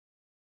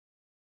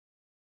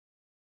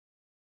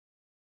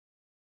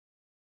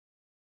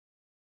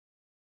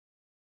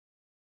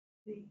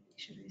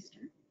Should I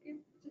start? Yeah,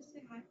 just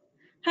say hi.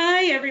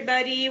 Hi,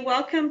 everybody.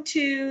 Welcome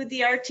to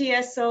the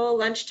RTSO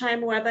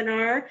lunchtime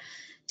webinar.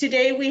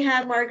 Today we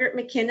have Margaret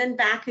McKinnon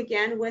back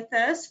again with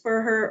us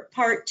for her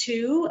part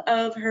 2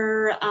 of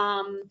her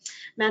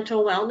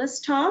mental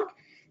wellness talk.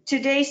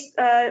 Today's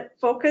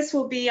focus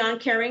will be on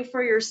caring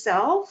for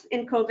yourself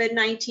in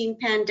COVID-19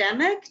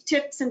 pandemic,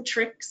 tips and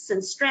tricks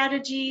and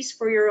strategies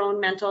for your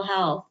own mental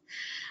health.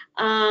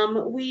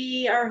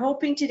 We are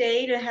hoping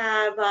today to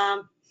have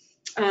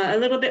a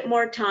little bit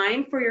more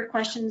time for your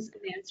questions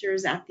and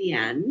answers at the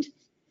end.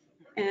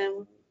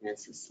 And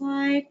that's the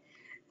slide.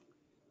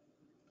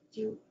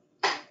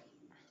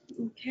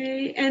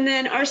 Okay, and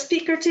then our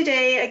speaker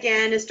today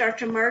again is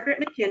Dr. Margaret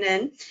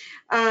McKinnon.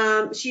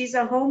 She's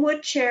a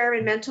Homewood Chair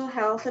in Mental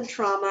Health and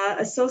Trauma,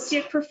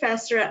 Associate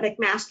Professor at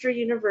McMaster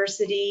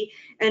University,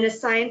 and a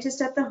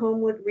scientist at the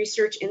Homewood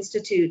Research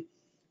Institute.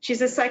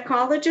 She's a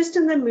psychologist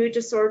in the Mood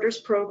Disorders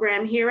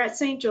Program here at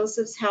St.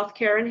 Joseph's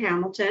Healthcare in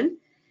Hamilton.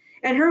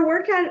 And her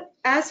work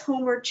as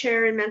Homewood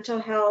Chair in Mental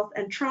Health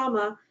and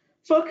Trauma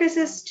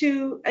focuses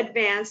to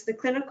advance the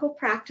clinical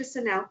practice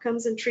and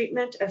outcomes and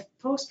treatment of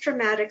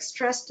post-traumatic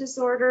stress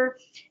disorder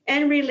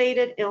and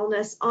related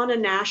illness on a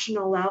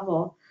national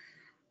level.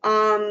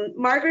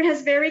 Margaret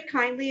has very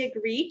kindly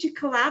agreed to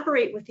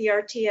collaborate with the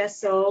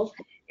RTSO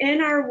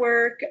in our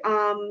work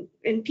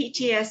in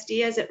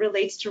PTSD as it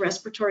relates to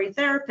respiratory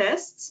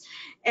therapists.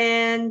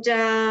 And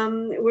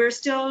we're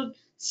still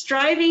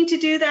striving to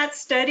do that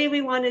study we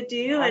want to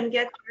do and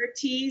get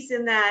RTs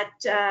in that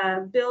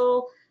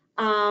bill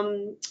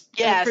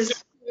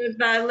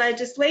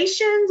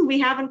legislation. We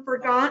haven't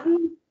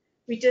forgotten.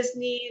 We just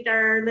need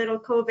our little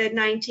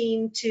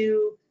COVID-19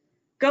 to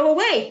go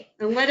away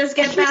and let us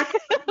get back.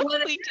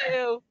 We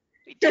do.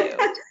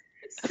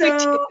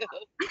 So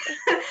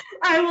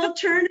I will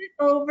turn it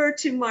over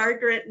to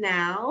Margaret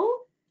now.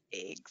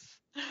 Thanks.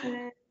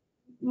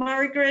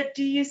 Margaret,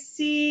 do you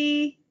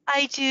see?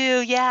 I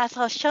do, yeah.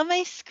 So I'll show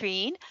my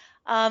screen.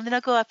 Then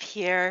I'll go up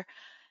here.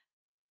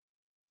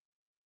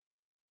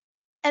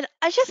 And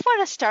I just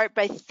want to start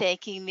by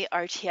thanking the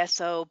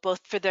RTSO both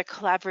for their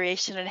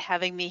collaboration and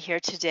having me here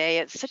today.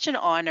 It's such an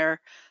honor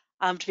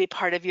to be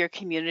part of your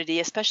community,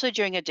 especially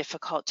during a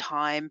difficult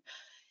time.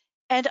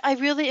 And I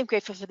really am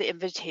grateful for the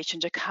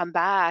invitation to come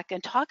back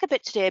and talk a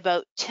bit today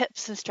about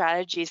tips and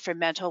strategies for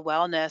mental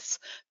wellness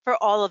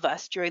for all of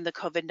us during the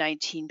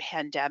COVID-19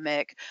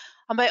 pandemic.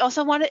 I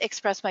also want to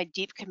express my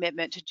deep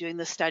commitment to doing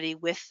the study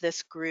with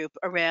this group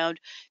around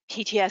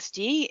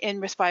PTSD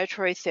in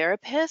respiratory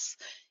therapists,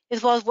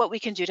 as well as what we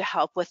can do to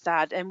help with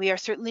that. And we are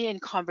certainly in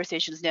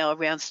conversations now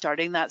around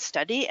starting that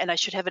study, and I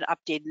should have an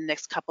update in the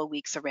next couple of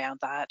weeks around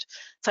that.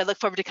 So I look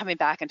forward to coming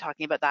back and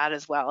talking about that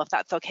as well, if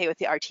that's okay with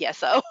the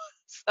RTSO.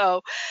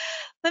 So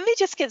let me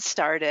just get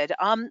started.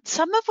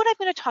 Some of what I'm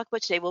going to talk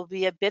about today will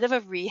be a bit of a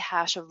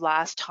rehash of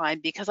last time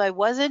because I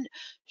wasn't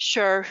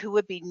sure who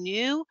would be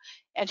new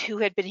and who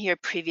had been here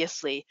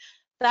previously.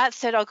 That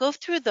said, I'll go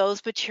through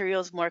those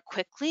materials more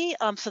quickly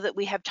so that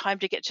we have time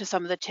to get to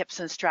some of the tips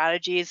and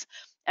strategies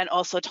and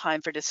also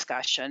time for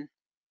discussion.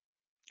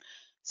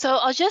 So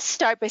I'll just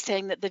start by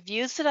saying that the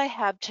views that I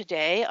have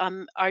today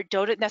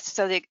don't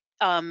necessarily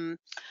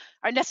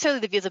aren't necessarily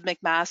the views of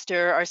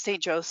McMaster, our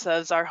St.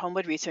 Joseph's, our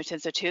Homewood Research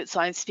Institute. So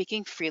I'm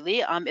speaking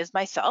freely as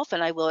myself,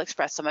 and I will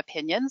express some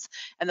opinions,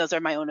 and those are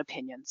my own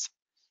opinions.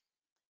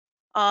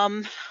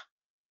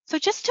 So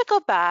just to go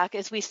back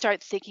as we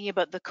start thinking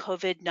about the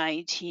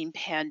COVID-19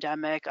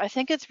 pandemic, I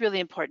think it's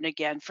really important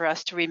again for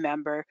us to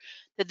remember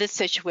that this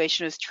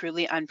situation is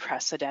truly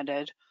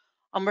unprecedented.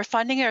 We're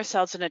finding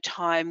ourselves in a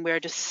time where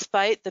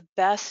despite the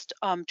best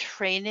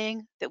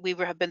training that we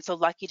have been so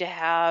lucky to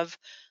have,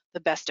 the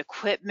best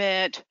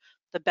equipment,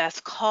 the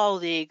best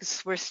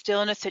colleagues, we're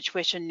still in a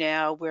situation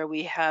now where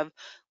we have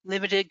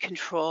limited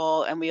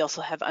control and we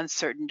also have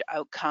uncertain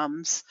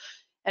outcomes.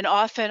 And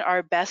often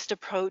our best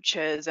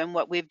approaches and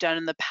what we've done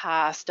in the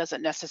past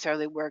doesn't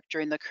necessarily work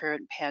during the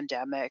current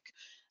pandemic.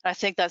 And I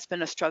think that's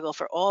been a struggle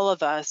for all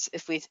of us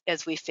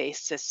as we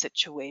face this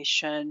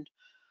situation.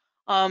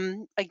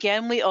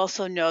 Again, we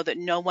also know that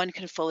no one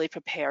can fully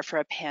prepare for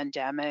a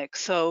pandemic.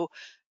 So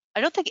I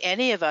don't think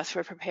any of us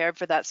were prepared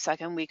for that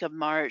second week of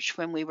March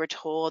when we were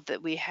told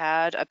that we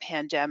had a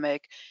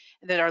pandemic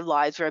and that our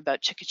lives were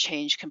about to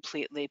change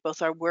completely,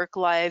 both our work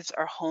lives,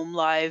 our home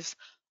lives,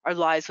 our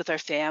lives with our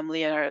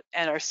family, and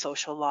our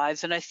social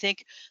lives. And I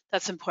think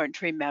that's important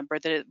to remember,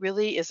 that it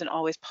really isn't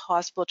always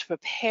possible to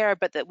prepare,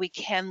 but that we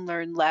can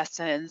learn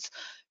lessons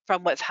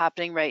from what's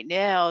happening right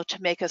now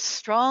to make us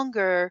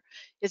stronger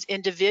as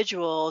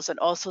individuals and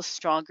also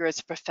stronger as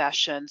a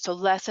profession. So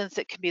lessons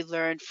that can be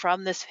learned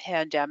from this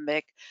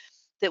pandemic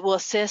that will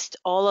assist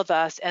all of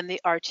us and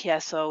the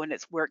RTSO in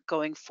its work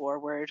going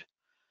forward.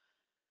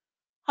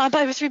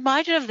 I was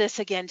reminded of this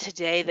again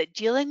today, that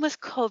dealing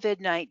with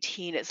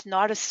COVID-19 is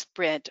not a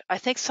sprint. I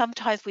think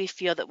sometimes we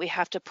feel that we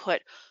have to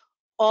put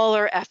all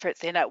our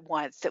efforts in at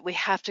once, that we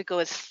have to go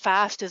as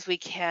fast as we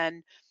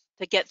can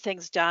to get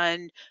things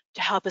done,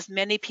 to help as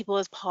many people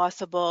as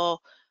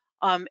possible.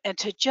 and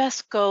to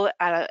just go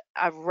at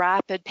a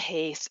rapid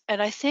pace.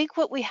 And I think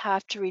what we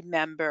have to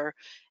remember,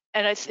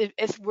 and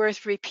it's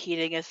worth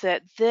repeating, is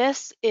that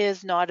this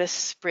is not a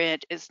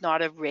sprint, it's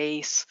not a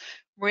race.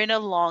 We're in a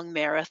long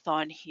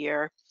marathon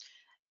here.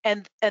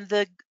 And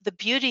the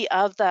beauty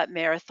of that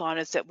marathon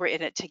is that we're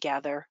in it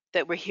together,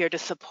 that we're here to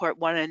support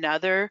one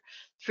another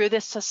through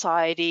this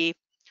society,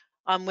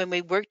 when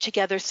we work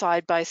together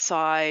side by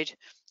side,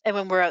 and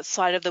when we're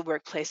outside of the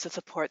workplace, the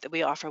support that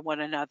we offer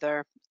one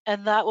another.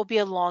 And that will be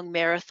a long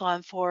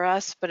marathon for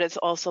us, but it's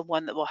also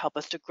one that will help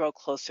us to grow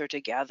closer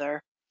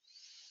together.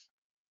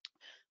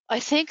 I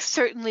think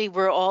certainly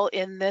we're all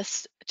in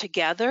this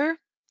together,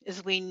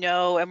 as we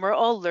know, and we're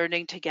all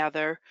learning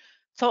together.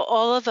 So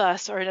all of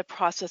us are in a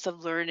process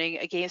of learning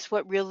against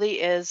what really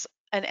is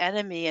an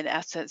enemy in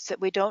essence that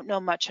we don't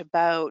know much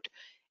about,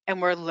 and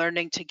we're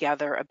learning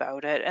together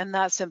about it. And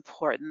that's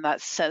important,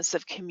 that sense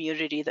of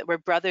community, that we're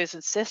brothers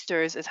and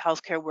sisters as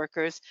healthcare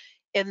workers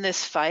in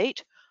this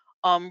fight,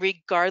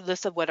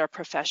 regardless of what our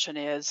profession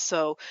is.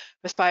 So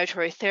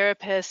respiratory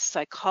therapists,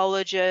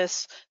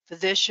 psychologists,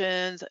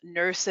 physicians,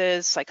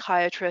 nurses,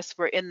 psychiatrists,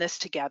 we're in this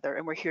together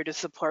and we're here to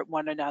support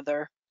one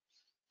another.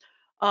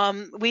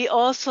 We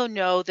also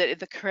know that in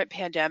the current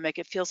pandemic,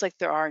 it feels like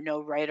there are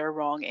no right or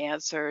wrong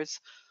answers.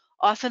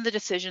 Often the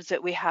decisions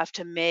that we have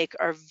to make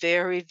are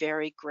very,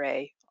 very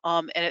gray.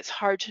 And it's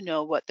hard to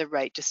know what the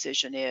right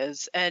decision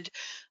is. And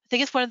I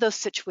think it's one of those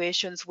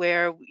situations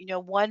where,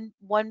 one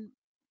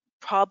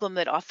problem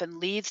that often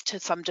leads to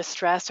some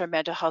distress or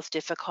mental health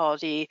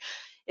difficulty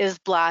is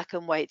black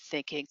and white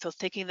thinking. So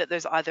thinking that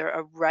there's either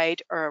a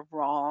right or a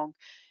wrong.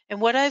 And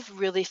what I've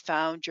really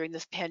found during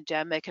this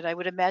pandemic, and I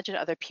would imagine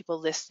other people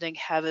listening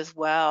have as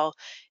well,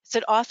 is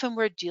that often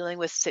we're dealing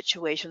with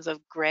situations of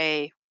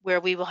gray where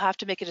we will have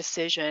to make a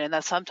decision, and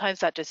that sometimes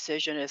that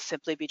decision is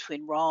simply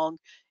between wrong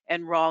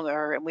and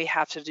wronger, and we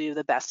have to do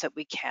the best that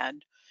we can.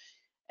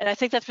 And I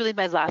think that's really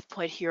my last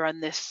point here on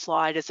this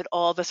slide, is that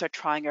all of us are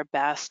trying our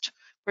best.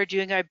 We're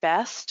doing our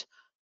best,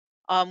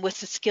 with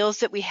the skills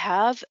that we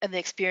have and the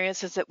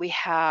experiences that we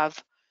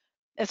have.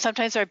 And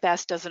sometimes our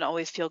best doesn't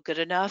always feel good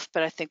enough,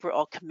 but I think we're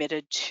all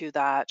committed to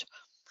that.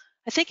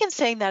 I think in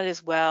saying that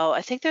as well,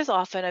 I think there's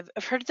often,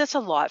 I've heard this a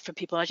lot from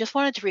people, and I just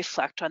wanted to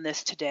reflect on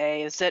this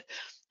today, is that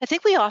I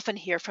think we often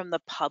hear from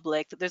the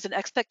public that there's an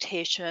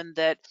expectation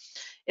that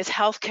as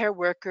healthcare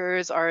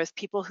workers or as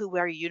people who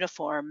wear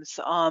uniforms,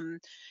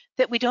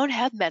 that we don't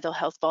have mental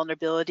health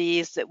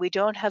vulnerabilities, that we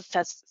don't have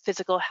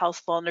physical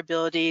health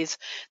vulnerabilities,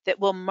 that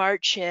will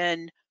march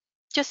in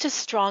just as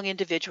strong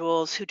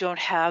individuals who don't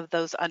have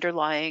those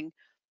underlying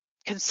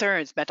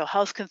concerns, mental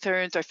health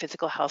concerns or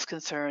physical health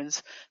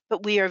concerns.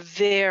 But we are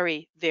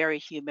very, very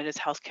human as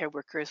healthcare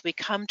workers. We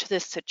come to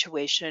this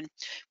situation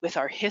with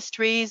our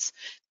histories.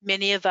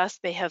 Many of us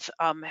may have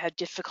had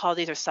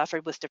difficulties or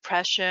suffered with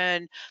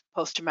depression,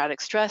 post-traumatic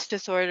stress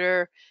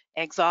disorder,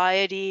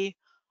 anxiety,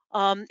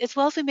 as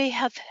well as we may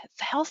have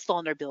health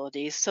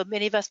vulnerabilities. So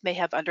many of us may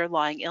have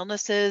underlying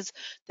illnesses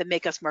that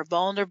make us more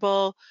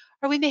vulnerable,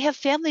 or we may have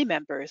family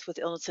members with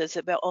illnesses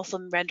that will also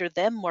render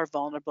them more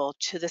vulnerable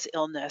to this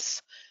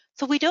illness.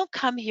 So we don't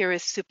come here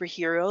as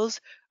superheroes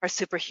or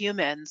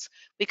superhumans.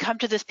 We come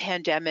to this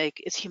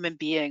pandemic as human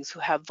beings who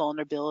have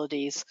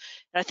vulnerabilities.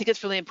 And I think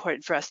it's really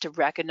important for us to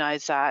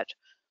recognize that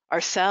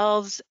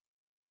ourselves,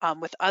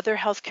 with other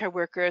healthcare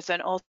workers,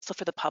 and also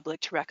for the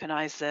public to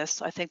recognize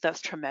this. I think that's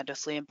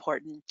tremendously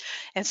important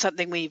and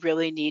something we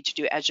really need to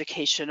do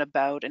education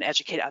about and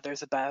educate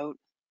others about.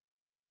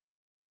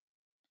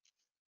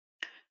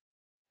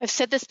 I've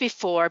said this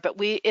before, but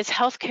we, as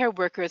healthcare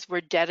workers,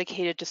 we're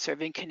dedicated to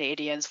serving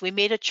Canadians. We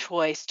made a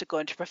choice to go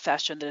into a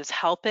profession that is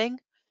helping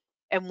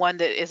and one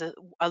that is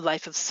a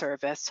life of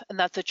service. And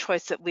that's a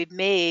choice that we've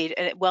made.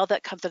 And while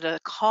that comes at a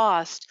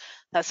cost,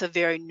 that's a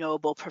very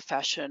noble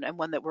profession and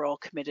one that we're all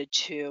committed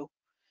to.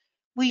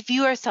 We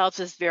view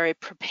ourselves as very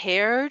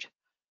prepared.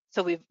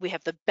 So we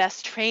have the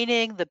best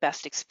training, the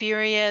best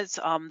experience,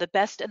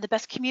 the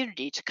best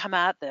community to come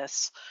at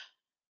this.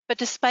 But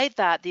despite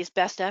that, these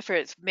best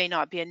efforts may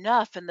not be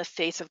enough in the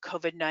face of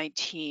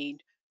COVID-19.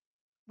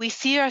 We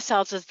see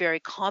ourselves as very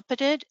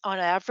competent on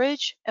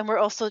average, and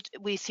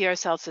we see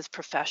ourselves as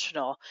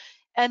professional.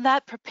 And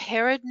that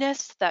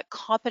preparedness, that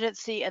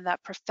competency, and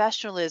that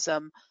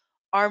professionalism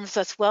arms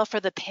us well for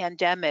the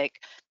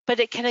pandemic, but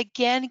it can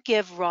again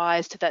give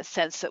rise to that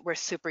sense that we're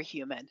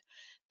superhuman,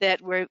 that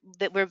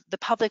the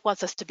public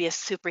wants us to be a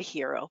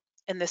superhero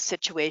in this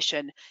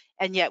situation,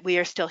 and yet we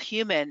are still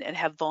human and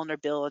have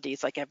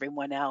vulnerabilities like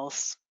everyone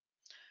else.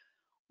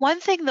 One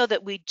thing though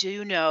that we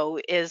do know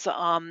is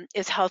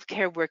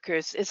healthcare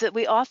workers is that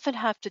we often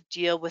have to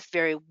deal with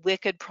very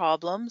wicked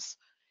problems,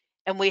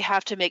 and we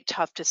have to make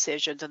tough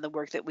decisions in the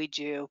work that we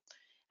do.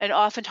 And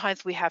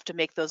oftentimes we have to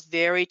make those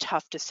very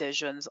tough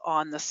decisions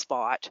on the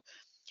spot.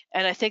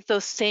 And I think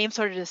those same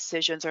sort of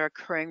decisions are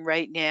occurring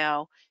right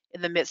now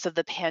in the midst of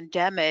the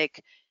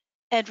pandemic,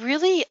 and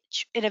really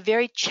in a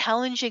very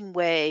challenging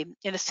way,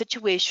 in a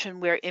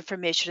situation where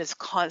information is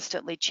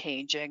constantly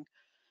changing.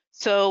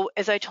 So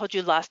as I told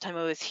you last time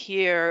I was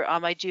here,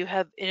 I do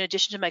have, in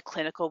addition to my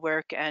clinical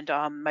work and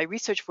my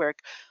research work,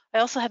 I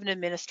also have an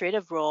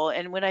administrative role.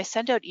 And when I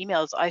send out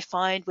emails, I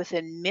find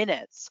within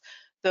minutes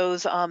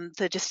those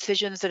the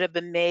decisions that have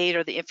been made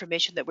or the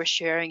information that we're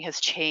sharing has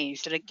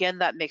changed. And again,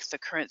 that makes the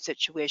current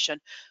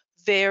situation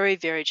very,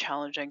 very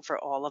challenging for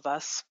all of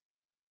us.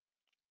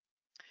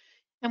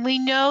 And we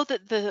know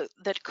that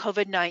that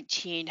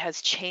COVID-19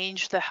 has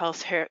changed the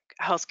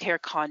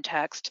healthcare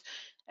context.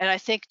 And I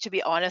think, to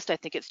be honest, I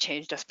think it's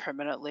changed us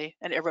permanently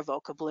and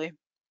irrevocably.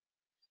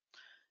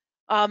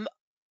 Um,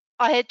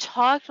 I had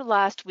talked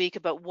last week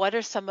about what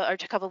are some, or a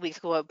couple of weeks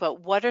ago,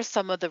 about what are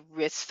some of the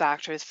risk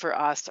factors for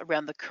us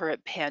around the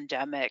current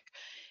pandemic.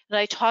 And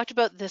I talked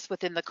about this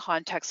within the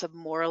context of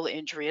moral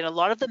injury. And a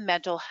lot of the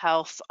mental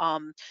health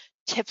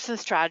tips and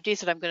strategies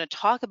that I'm going to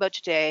talk about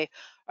today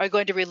are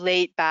going to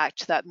relate back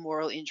to that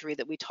moral injury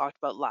that we talked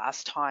about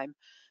last time.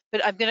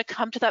 But I'm going to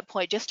come to that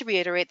point just to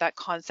reiterate that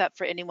concept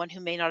for anyone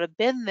who may not have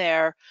been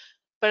there.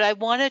 But I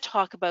want to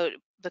talk about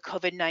the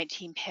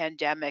COVID-19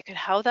 pandemic and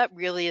how that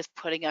really is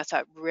putting us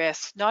at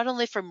risk, not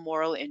only for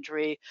moral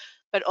injury,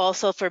 but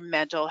also for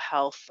mental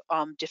health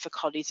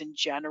difficulties in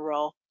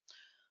general.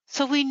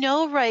 So we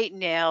know right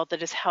now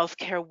that as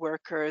healthcare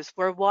workers,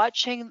 we're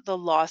watching the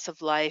loss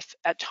of life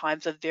at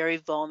times of very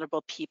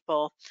vulnerable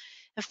people.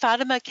 And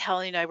Fatima,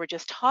 Kelly, and I were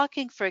just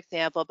talking, for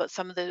example, about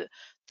some of the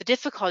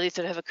difficulties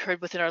that have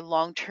occurred within our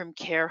long-term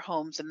care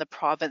homes in the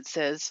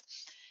provinces.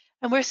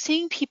 And we're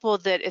seeing people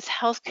that as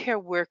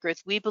healthcare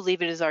workers, we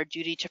believe it is our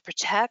duty to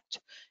protect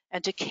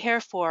and to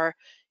care for.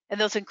 And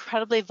those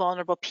incredibly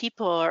vulnerable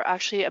people are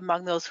actually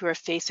among those who are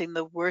facing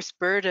the worst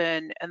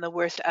burden and the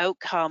worst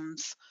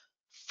outcomes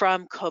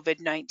from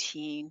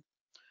COVID-19.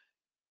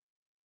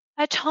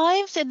 At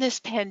times in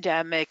this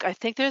pandemic, I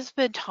think there's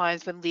been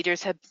times when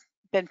leaders have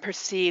been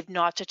perceived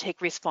not to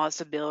take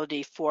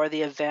responsibility for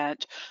the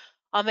event.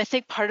 I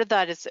think part of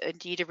that is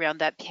indeed around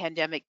that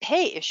pandemic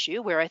pay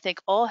issue, where I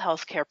think all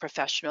healthcare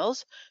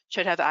professionals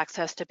should have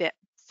access to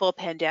full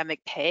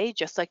pandemic pay,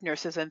 just like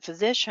nurses and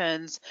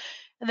physicians.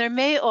 And there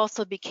may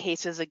also be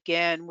cases,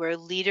 again, where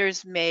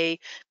leaders may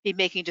be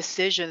making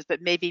decisions, but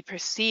may be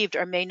perceived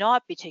or may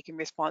not be taking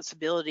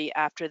responsibility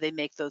after they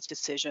make those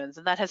decisions.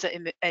 And that has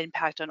an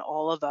impact on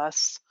all of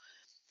us.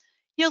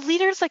 You know,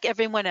 leaders like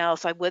everyone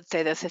else, I would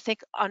say this, I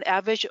think on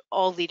average,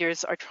 all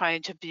leaders are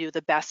trying to do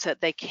the best that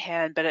they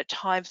can, but at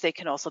times they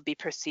can also be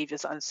perceived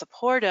as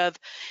unsupportive.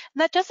 And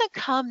that doesn't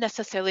come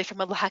necessarily from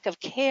a lack of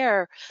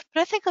care,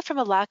 but I think from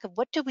a lack of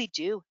what do we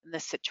do in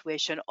this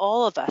situation?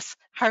 All of us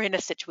are in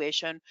a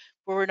situation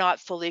where we're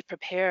not fully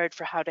prepared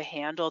for how to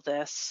handle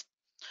this.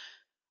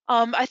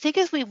 I think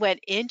as we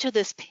went into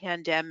this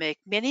pandemic,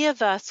 many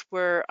of us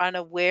were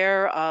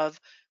unaware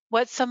of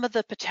what some of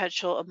the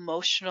potential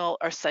emotional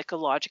or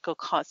psychological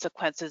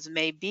consequences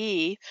may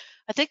be.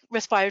 I think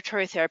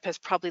respiratory therapists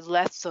probably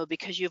less so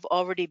because you've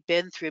already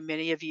been through,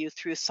 many of you,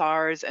 through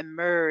SARS and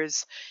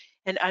MERS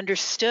and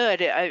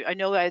understood. I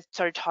know I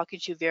started talking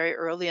to you very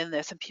early in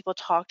this, and people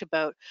talked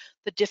about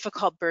the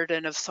difficult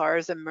burden of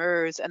SARS and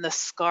MERS and the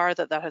scar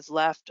that that has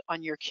left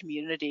on your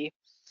community.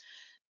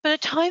 But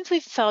at times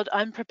we felt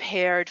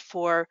unprepared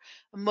for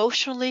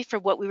emotionally for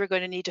what we were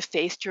going to need to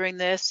face during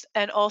this,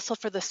 and also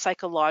for the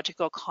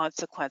psychological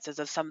consequences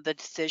of some of the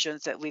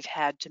decisions that we've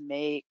had to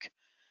make.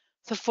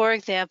 So, for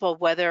example,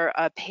 whether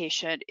a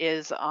patient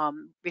is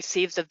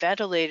receives a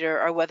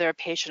ventilator or whether a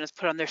patient is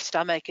put on their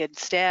stomach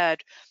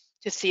instead,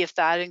 to see if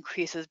that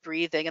increases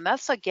breathing. And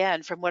that's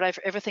again from what I've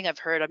everything I've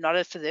heard. I'm not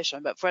a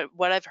physician, but from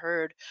what I've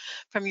heard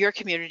from your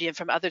community and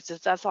from others,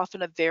 is that's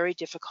often a very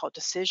difficult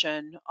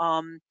decision.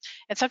 And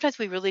sometimes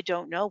we really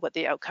don't know what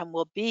the outcome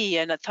will be,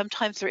 and that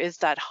sometimes there is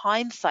that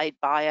hindsight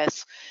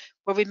bias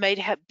where we might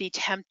be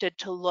tempted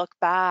to look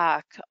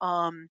back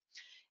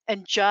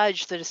and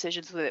judge the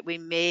decisions that we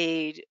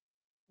made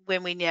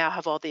when we now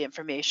have all the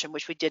information,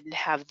 which we didn't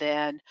have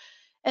then.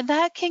 And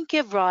that can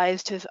give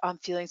rise to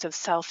feelings of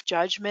self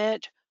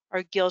judgment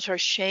or guilt or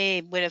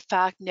shame when, in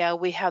fact, now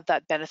we have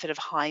that benefit of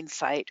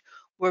hindsight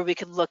where we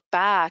can look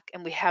back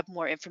and we have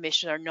more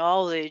information or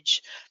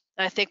knowledge.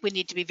 And I think we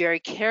need to be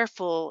very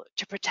careful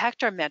to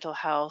protect our mental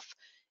health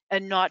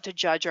and not to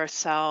judge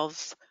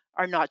ourselves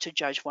or not to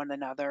judge one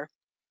another.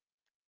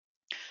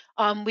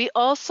 We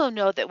also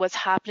know that what's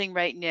happening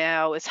right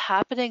now is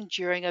happening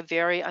during a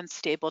very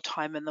unstable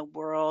time in the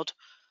world.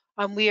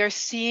 We are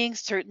seeing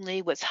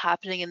certainly what's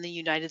happening in the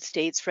United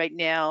States right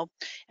now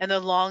and the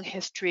long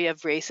history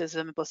of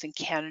racism both in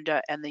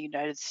Canada and the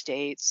United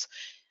States.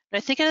 And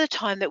I think at the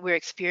time that we're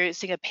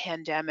experiencing a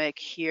pandemic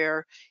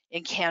here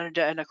in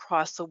Canada and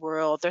across the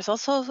world, there's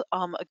also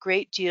a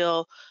great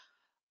deal,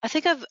 I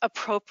think, of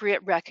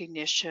appropriate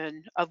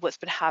recognition of what's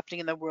been happening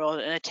in the world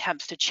and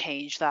attempts to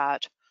change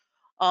that.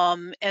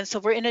 And so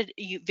we're in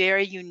a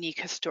very unique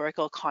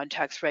historical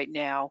context right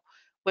now,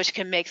 which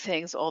can make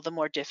things all the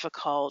more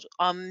difficult.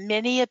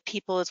 Many of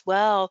people as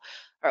well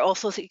are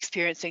also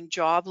experiencing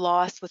job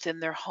loss within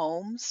their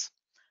homes.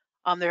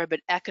 There have been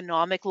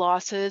economic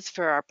losses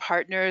for our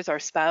partners, our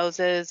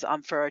spouses,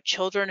 for our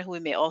children who we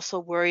may also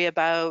worry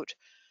about.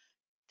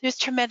 There's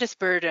tremendous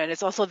burden.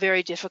 It's also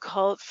very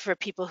difficult for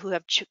people who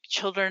have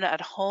children at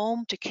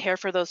home to care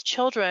for those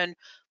children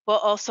while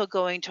also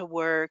going to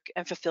work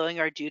and fulfilling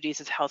our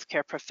duties as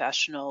healthcare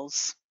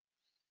professionals.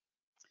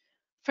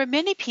 For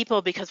many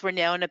people, because we're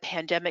now in a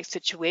pandemic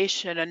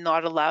situation and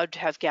not allowed to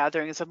have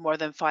gatherings of more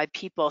than 5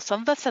 people,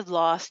 some of us have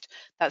lost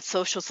that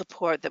social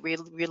support that we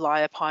rely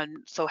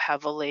upon so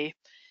heavily.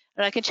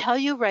 And I can tell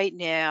you right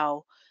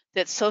now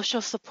that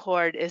social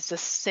support is the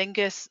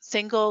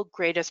single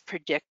greatest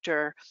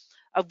predictor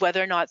of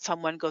whether or not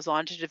someone goes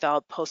on to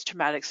develop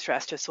post-traumatic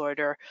stress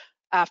disorder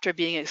after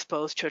being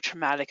exposed to a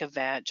traumatic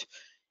event.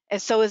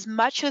 And so as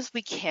much as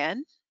we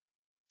can,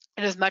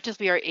 and as much as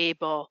we are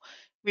able,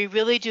 we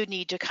really do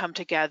need to come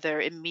together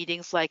in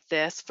meetings like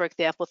this, for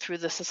example, through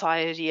the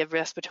Society of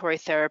Respiratory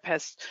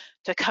Therapists,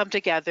 to come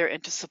together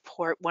and to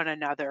support one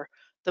another.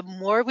 The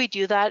more we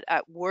do that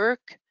at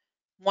work,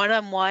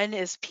 one-on-one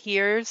as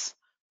peers,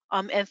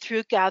 and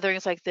through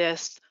gatherings like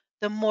this,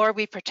 the more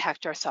we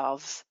protect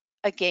ourselves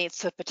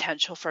against the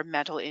potential for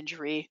mental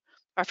injury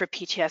or for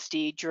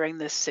PTSD during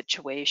this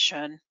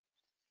situation.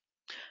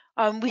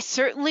 We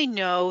certainly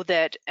know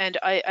that, and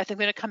I think I'm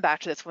going to come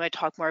back to this when I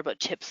talk more about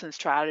tips and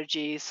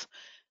strategies,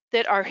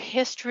 that our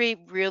history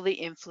really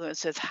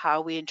influences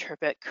how we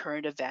interpret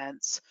current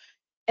events.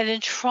 And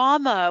in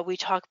trauma, we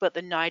talk about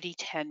the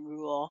 90-10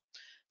 rule.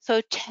 So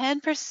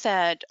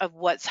 10% of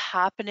what's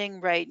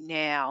happening right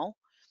now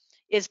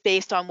is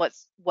based on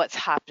what's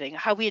happening.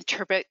 How we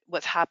interpret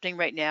what's happening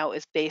right now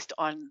is based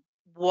on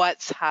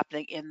what's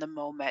happening in the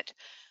moment.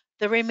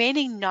 The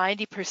remaining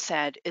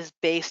 90% is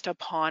based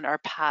upon our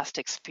past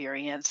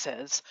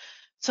experiences.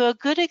 So a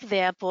good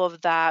example of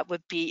that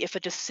would be if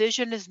a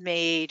decision is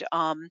made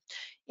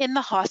in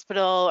the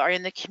hospital or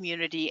in the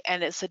community,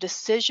 and it's a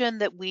decision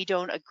that we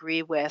don't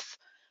agree with.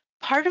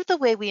 Part of the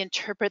way we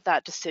interpret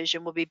that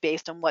decision will be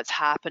based on what's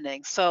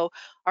happening. So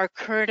our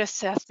current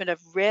assessment of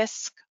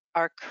risk,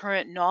 our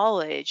current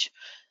knowledge,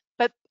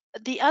 but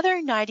the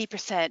other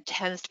 90%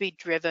 tends to be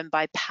driven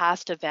by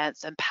past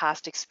events and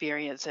past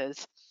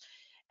experiences.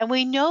 And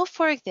we know,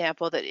 for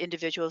example, that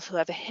individuals who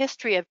have a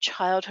history of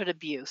childhood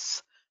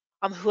abuse,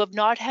 who have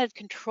not had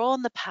control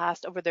in the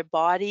past over their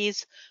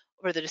bodies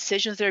or the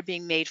decisions that are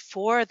being made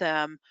for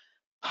them,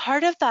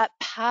 part of that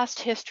past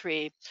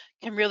history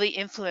can really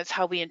influence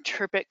how we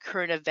interpret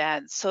current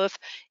events. So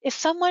if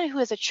someone who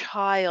is a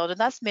child, and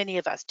that's many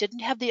of us, didn't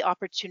have the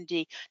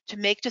opportunity to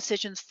make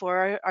decisions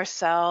for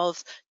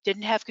ourselves,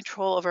 didn't have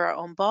control over our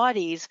own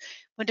bodies,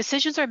 when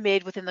decisions are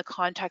made within the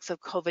context of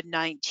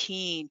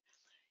COVID-19,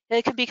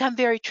 it can become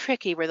very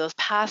tricky where those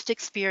past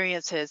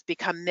experiences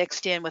become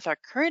mixed in with our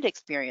current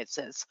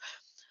experiences.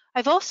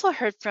 I've also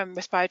heard from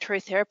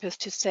respiratory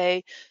therapists who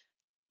say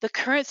the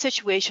current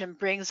situation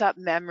brings up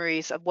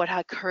memories of what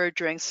occurred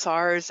during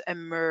SARS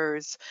and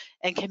MERS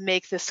and can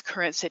make this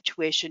current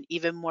situation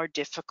even more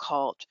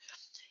difficult.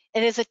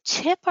 And as a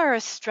tip or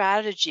a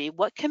strategy,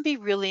 what can be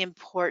really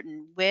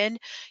important when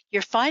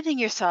you're finding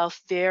yourself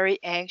very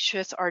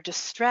anxious or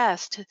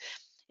distressed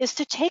is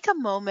to take a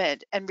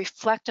moment and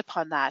reflect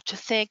upon that, to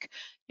think,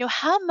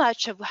 how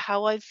much of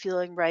how I'm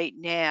feeling right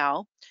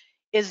now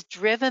is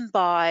driven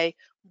by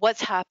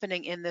what's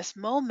happening in this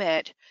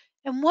moment,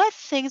 and what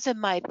things in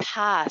my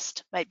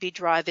past might be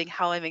driving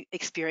how I'm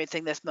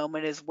experiencing this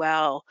moment as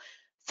well.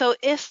 So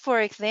if,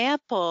 for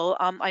example,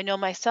 I know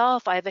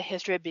myself, I have a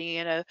history of being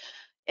in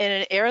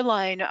an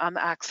airline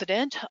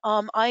accident.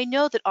 I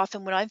know that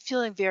often when I'm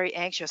feeling very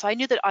anxious, I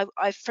knew that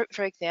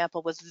for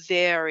example, was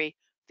very,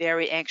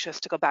 very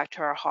anxious to go back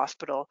to our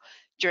hospital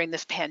during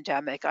this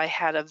pandemic. I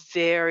had a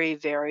very,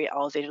 very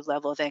elevated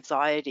level of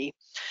anxiety.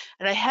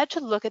 And I had to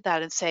look at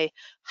that and say,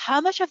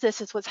 how much of this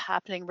is what's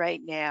happening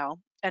right now?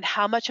 And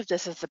how much of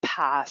this is the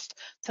past?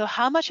 So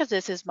how much of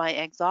this is my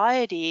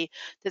anxiety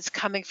that's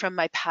coming from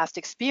my past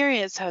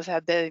experience of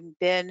having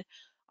been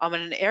on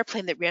an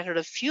airplane that ran out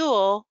of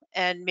fuel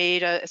and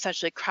made a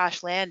essentially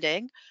crash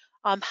landing?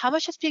 How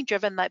much is being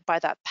driven by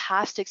that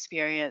past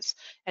experience,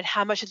 and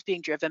how much is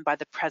being driven by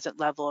the present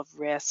level of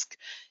risk?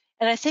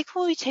 And I think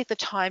when we take the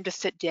time to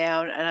sit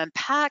down and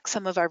unpack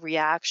some of our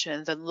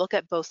reactions and look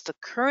at both the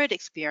current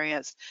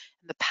experience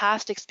and the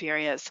past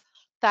experience,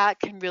 that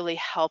can really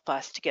help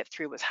us to get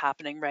through what's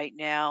happening right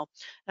now.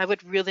 And I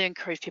would really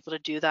encourage people to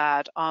do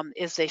that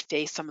as they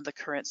face some of the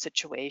current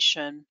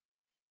situation.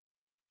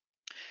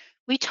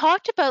 We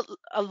talked about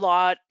a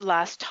lot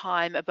last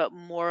time about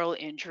moral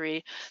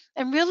injury,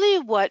 and really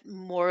what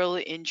moral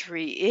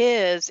injury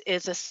is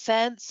a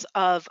sense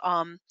of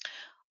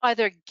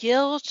either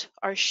guilt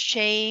or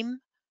shame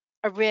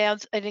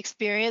around an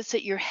experience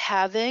that you're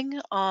having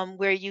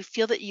where you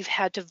feel that you've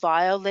had to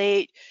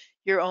violate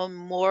your own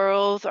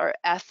morals or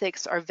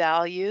ethics or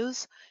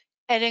values.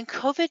 And in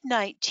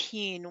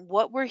COVID-19,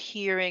 what we're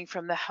hearing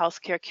from the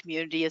healthcare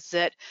community is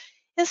that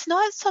it's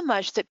not so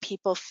much that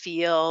people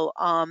feel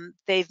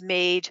they've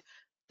made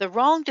the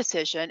wrong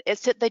decision,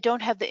 it's that they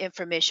don't have the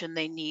information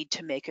they need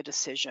to make a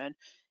decision.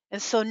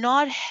 And so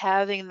not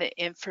having the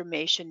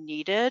information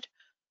needed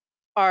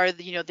are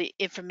the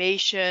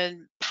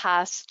information,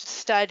 past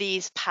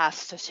studies,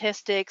 past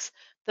statistics,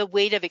 the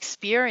weight of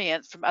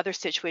experience from other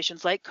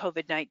situations like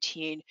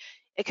COVID-19,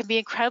 it can be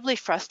incredibly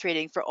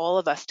frustrating for all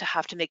of us to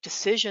have to make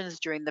decisions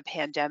during the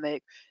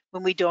pandemic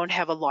when we don't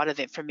have a lot of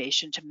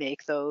information to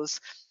make those.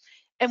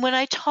 And when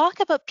I talk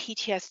about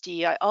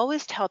PTSD, I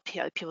always tell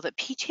people that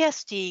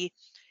PTSD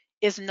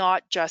is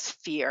not just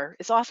fear.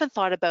 It's often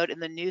thought about in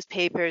the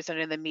newspapers and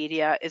in the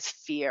media as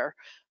fear.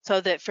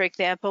 So that, for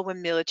example,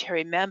 when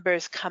military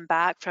members come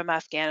back from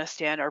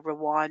Afghanistan or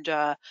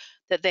Rwanda,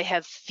 that they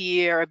have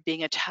fear of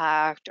being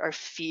attacked or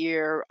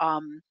fear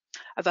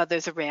of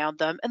others around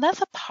them. And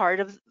that's a part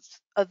of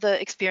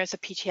the experience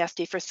of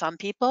PTSD for some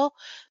people.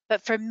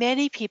 But for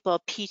many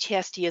people,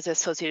 PTSD is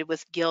associated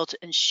with guilt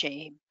and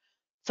shame.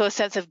 So a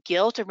sense of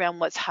guilt around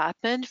what's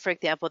happened, for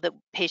example, that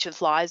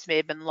patients' lives may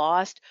have been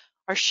lost,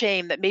 or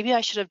shame that maybe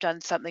I should have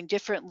done something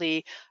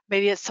differently,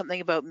 maybe it's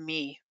something about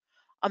me.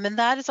 And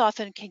that is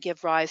often can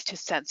give rise to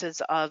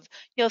senses of,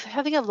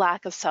 having a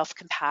lack of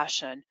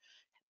self-compassion,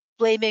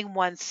 blaming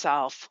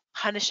oneself,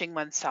 punishing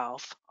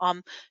oneself,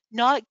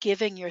 not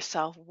giving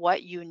yourself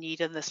what you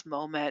need in this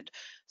moment.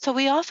 So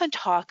we often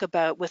talk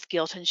about with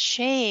guilt and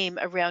shame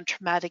around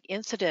traumatic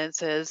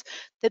incidences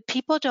that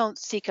people don't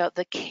seek out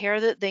the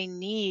care that they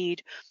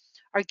need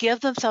or give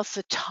themselves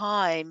the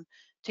time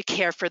to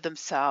care for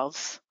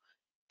themselves.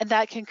 And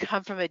that can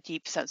come from a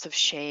deep sense of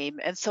shame.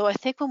 And so I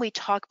think when we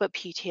talk about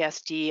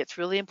PTSD, it's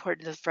really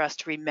important for us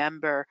to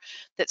remember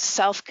that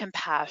self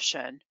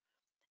compassion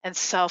and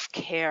self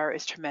care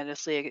is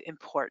tremendously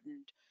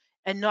important.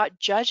 And not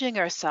judging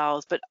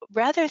ourselves, but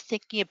rather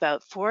thinking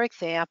about, for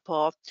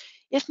example,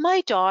 if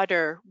my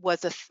daughter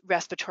was a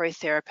respiratory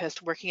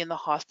therapist working in the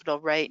hospital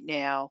right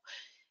now,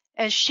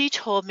 and she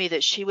told me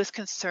that she was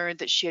concerned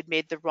that she had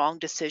made the wrong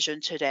decision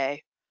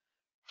today,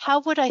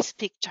 how would I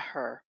speak to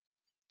her?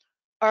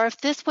 Or if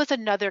this was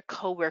another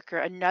coworker,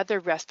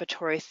 another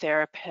respiratory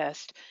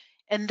therapist,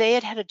 and they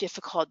had had a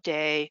difficult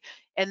day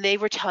and they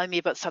were telling me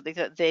about something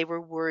that they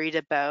were worried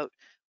about,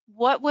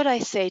 what would I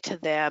say to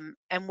them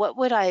and what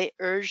would I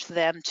urge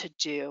them to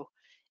do?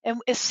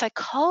 And as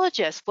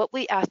psychologists, what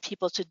we ask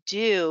people to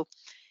do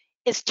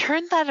is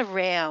turn that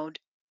around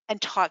and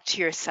talk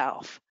to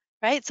yourself,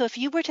 right? So if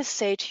you were to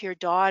say to your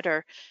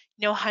daughter,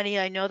 honey,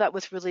 I know that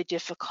was really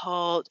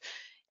difficult.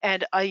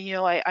 And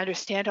I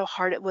understand how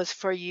hard it was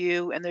for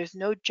you, and there's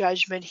no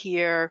judgment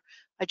here.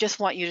 I just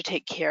want you to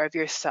take care of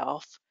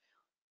yourself.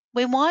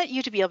 We want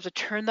you to be able to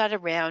turn that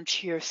around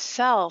to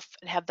yourself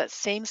and have that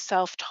same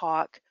self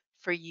talk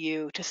for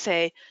you to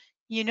say,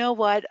 you know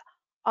what?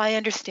 I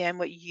understand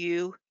what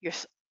you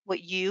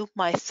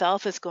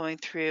myself is going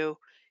through,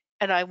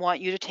 and I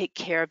want you to take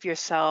care of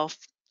yourself.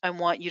 I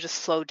want you to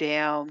slow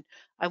down.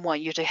 I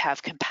want you to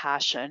have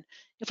compassion.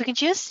 If we can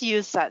just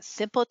use that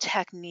simple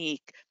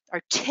technique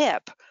or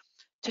tip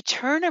to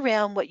turn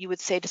around what you would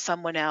say to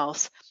someone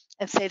else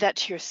and say that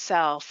to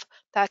yourself,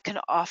 that can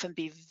often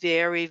be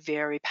very,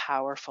 very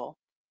powerful.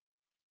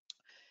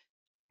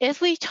 As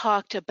we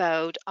talked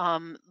about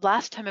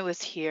last time I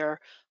was here,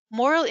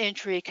 moral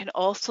injury can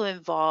also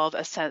involve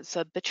a sense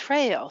of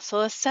betrayal.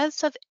 So, a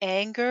sense of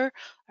anger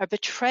or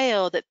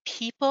betrayal that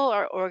people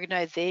or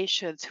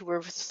organizations who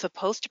were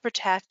supposed to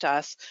protect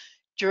us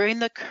during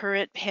the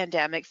current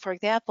pandemic, for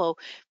example,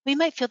 we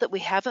might feel that we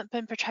haven't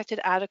been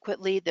protected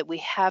adequately, that we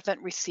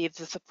haven't received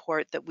the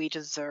support that we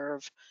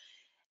deserve.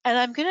 And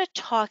I'm going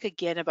to talk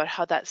again about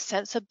how that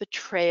sense of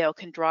betrayal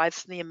can drive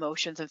some of the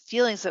emotions and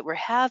feelings that we're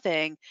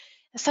having,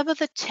 and some of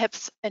the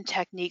tips and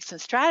techniques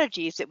and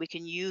strategies that we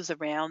can use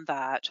around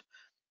that.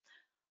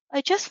 I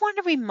just want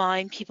to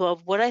remind people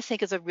of what I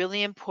think is a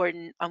really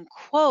important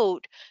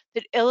quote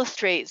that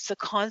illustrates the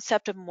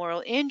concept of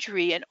moral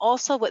injury and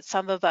also what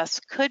some of us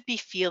could be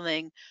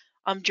feeling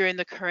during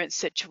the current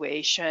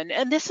situation.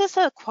 And this is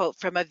a quote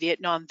from a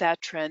Vietnam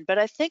veteran, but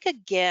I think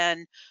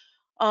again,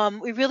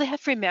 we really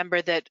have to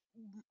remember that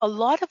a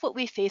lot of what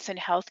we face in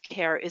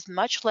healthcare is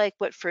much like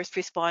what first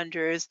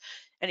responders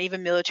and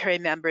even military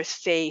members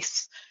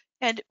face.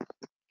 And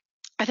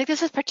I think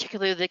this is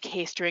particularly the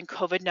case during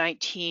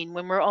COVID-19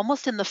 when we're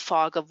almost in the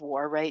fog of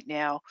war right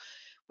now,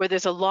 where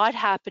there's a lot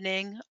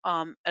happening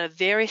at a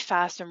very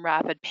fast and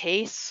rapid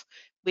pace.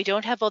 We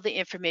don't have all the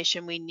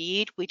information we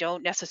need. We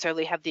don't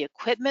necessarily have the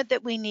equipment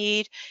that we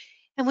need.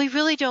 And we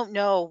really don't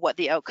know what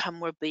the outcome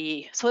will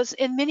be. So it's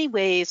in many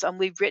ways,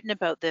 we've written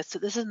about this,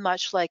 that this is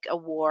much like a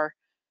war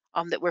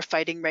that we're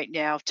fighting right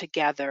now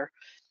together.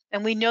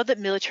 And we know that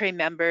military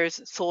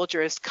members,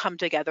 soldiers come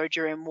together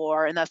during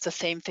war, and that's the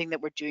same thing that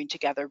we're doing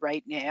together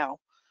right now.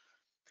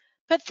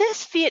 But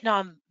this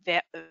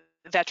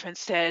veteran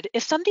said,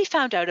 if somebody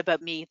found out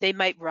about me, they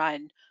might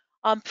run.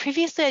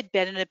 Previously, I'd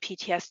been in a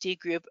PTSD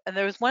group, and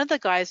there was one of the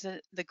guys in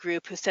the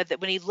group who said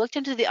that when he looked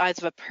into the eyes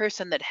of a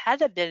person that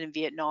hadn't been in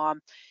Vietnam,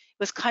 it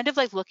was kind of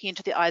like looking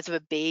into the eyes of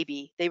a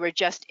baby. They were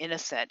just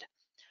innocent.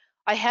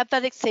 I had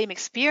that same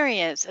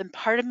experience, and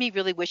part of me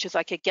really wishes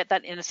I could get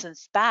that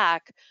innocence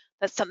back.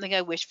 That's something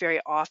I wish very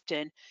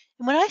often.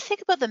 And when I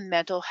think about the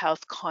mental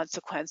health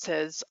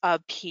consequences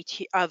of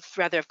of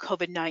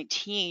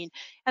COVID-19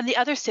 and the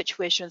other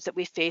situations that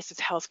we face as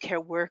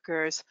healthcare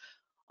workers,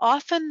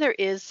 often there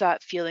is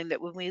that feeling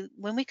that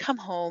when we come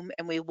home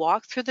and we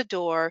walk through the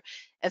door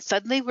and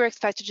suddenly we're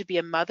expected to be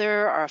a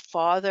mother or a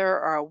father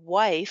or a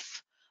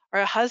wife or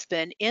a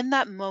husband in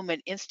that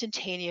moment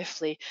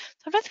instantaneously.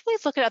 Sometimes when we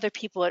look at other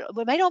people,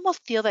 we might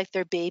almost feel like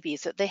they're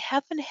babies, that they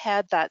haven't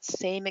had that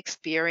same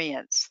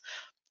experience.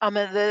 And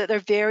they're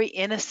very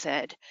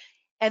innocent.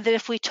 And that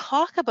if we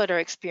talk about our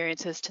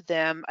experiences to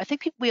them, I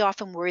think we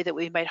often worry that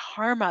we might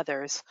harm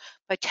others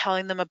by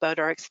telling them about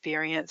our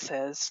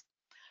experiences.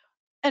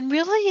 And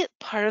really,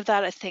 part of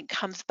that, I think,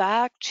 comes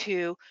back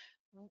to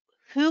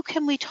who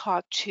can we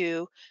talk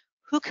to?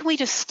 Who can we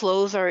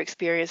disclose our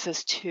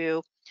experiences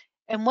to?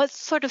 And what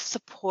sort of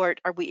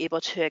support are we able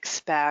to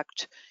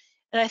expect?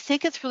 And I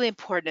think it's really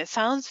important. It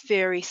sounds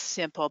very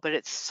simple, but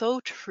it's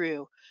so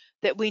true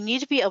that we need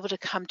to be able to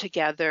come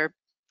together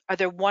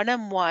either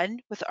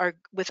one-on-one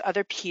with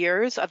other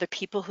peers, other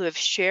people who have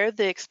shared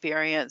the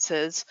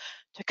experiences,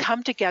 to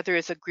come together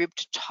as a group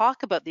to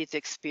talk about these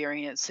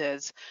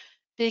experiences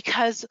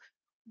because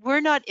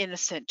we're not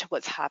innocent to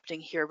what's happening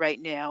here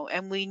right now.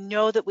 And we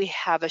know that we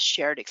have a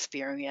shared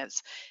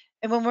experience.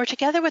 And when we're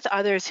together with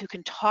others who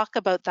can talk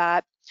about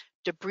that,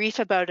 debrief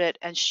about it,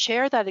 and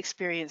share that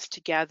experience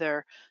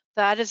together,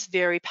 that is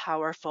very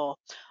powerful.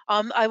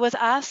 I was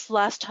asked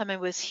last time I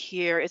was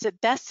here, is it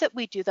best that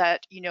we do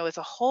that, as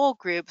a whole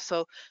group?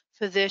 So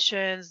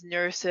physicians,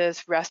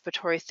 nurses,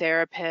 respiratory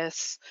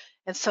therapists,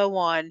 and so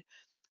on.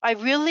 I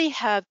really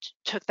have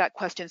took that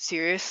question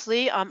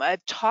seriously.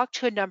 I've talked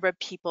to a number of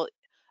people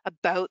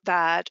about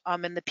that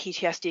in the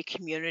PTSD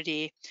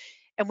community,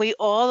 and we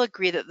all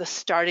agree that the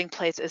starting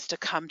place is to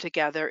come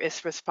together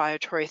as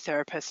respiratory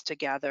therapists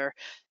together,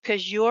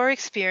 because your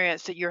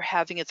experience that you're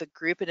having as a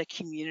group in a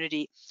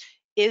community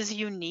is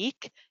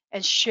unique,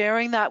 and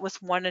sharing that with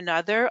one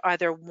another,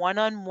 either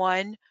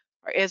one-on-one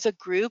or as a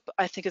group,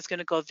 I think is going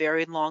to go a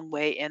very long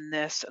way in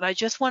this. And I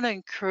just want to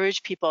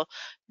encourage people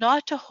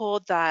not to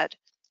hold that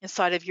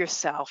inside of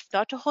yourself,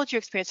 not to hold your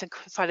experience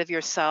inside of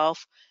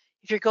yourself.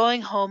 If you're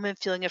going home and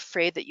feeling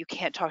afraid that you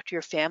can't talk to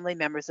your family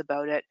members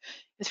about it,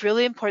 it's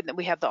really important that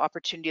we have the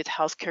opportunity as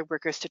healthcare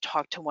workers to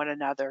talk to one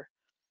another,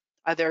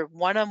 either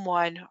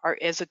one-on-one or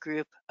as a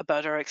group,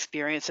 about our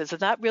experiences. And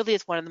that really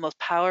is one of the most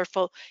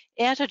powerful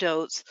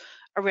antidotes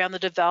around the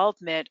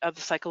development of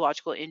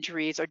psychological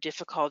injuries or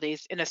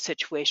difficulties in a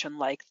situation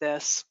like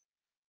this.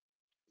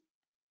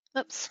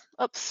 Oops,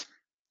 oops.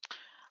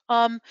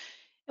 Um,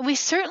 and we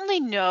certainly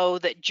know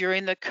that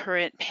during the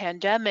current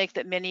pandemic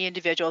that many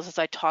individuals, as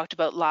I talked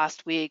about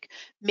last week,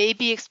 may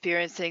be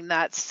experiencing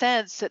that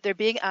sense that they're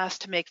being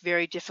asked to make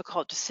very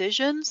difficult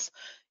decisions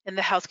in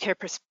the healthcare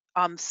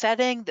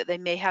setting, that they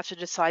may have to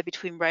decide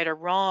between right or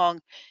wrong.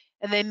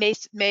 And they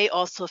may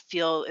also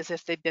feel as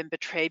if they've been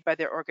betrayed by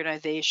their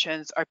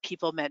organizations or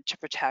people meant to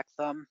protect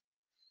them.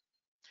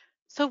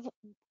 So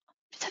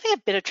just having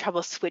a bit of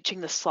trouble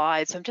switching the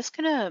slides. I'm just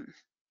gonna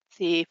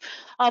see.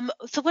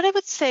 So what I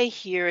would say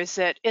here is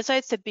that, as I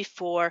said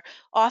before,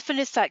 often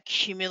it's that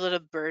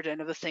cumulative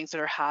burden of the things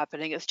that are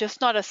happening. It's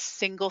just not a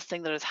single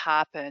thing that has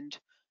happened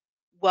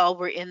while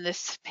we're in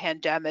this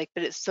pandemic,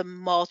 but it's the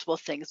multiple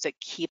things that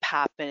keep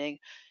happening.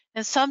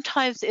 And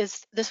sometimes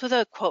this was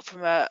a quote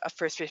from a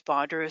first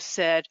responder who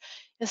said,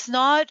 it's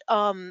not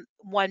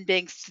one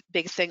big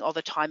thing all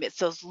the time. It's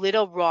those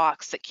little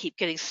rocks that keep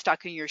getting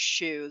stuck in your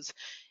shoes.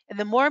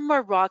 And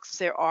more rocks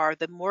there are,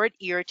 the more it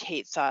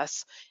irritates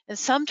us. And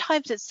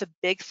sometimes it's the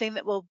big thing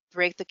that will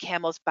break the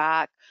camel's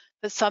back,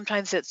 but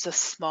sometimes it's the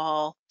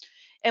small.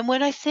 And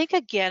when I think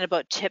again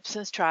about tips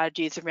and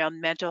strategies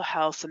around mental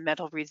health and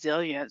mental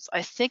resilience,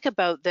 I think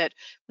about that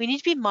we need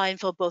to be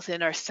mindful both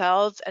in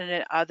ourselves and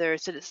in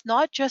others that it's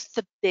not just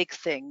the big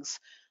things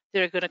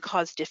that are going to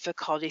cause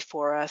difficulty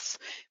for us.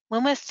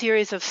 When a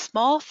series of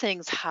small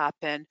things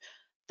happen,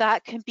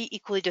 that can be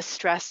equally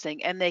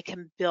distressing and they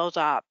can build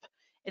up.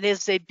 And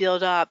as they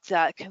build up,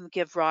 that can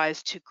give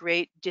rise to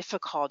great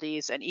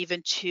difficulties and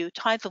even to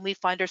times when we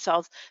find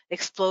ourselves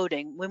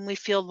exploding, when we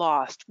feel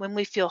lost, when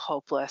we feel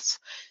hopeless.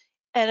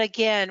 And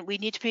again, we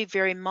need to be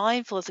very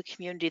mindful as a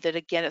community that,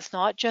 again, it's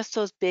not just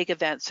those big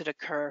events that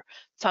occur.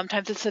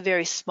 Sometimes it's the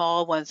very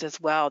small ones as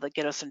well that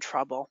get us in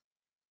trouble.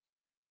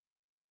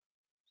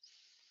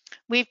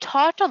 We've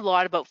talked a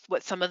lot about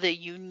what some of the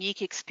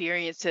unique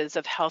experiences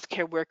of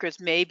healthcare workers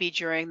may be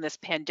during this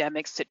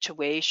pandemic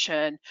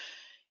situation.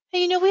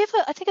 And,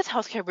 I think as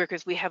healthcare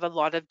workers, we have a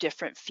lot of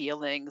different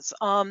feelings.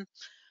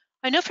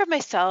 I know for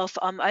myself,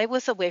 I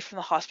was away from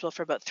the hospital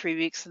for about 3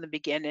 weeks in the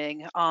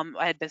beginning. I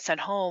had been sent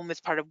home as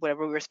part of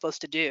whatever we were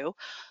supposed to do.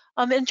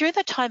 And during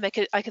that time,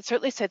 I could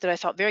certainly say that I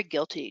felt very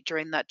guilty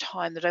during that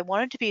time, that I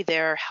wanted to be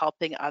there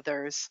helping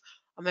others,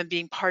 and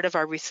being part of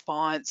our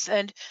response.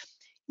 And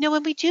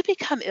when we do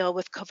become ill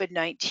with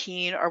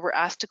COVID-19 or we're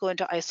asked to go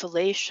into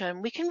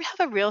isolation, we can have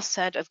a real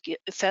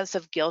sense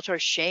of guilt or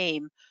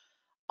shame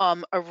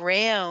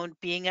around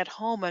being at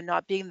home and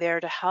not being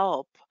there to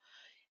help.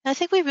 And I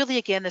think we really,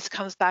 again, this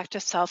comes back to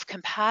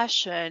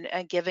self-compassion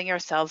and giving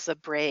ourselves a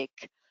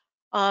break.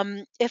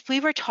 If we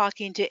were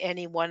talking to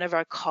any one of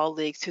our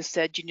colleagues who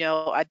said,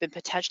 I've been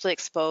potentially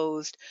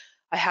exposed,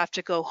 I have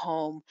to go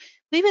home.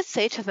 We would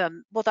say to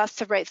them, well, that's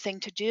the right thing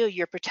to do.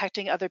 You're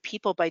protecting other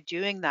people by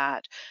doing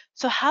that.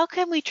 So how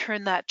can we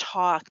turn that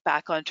talk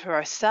back onto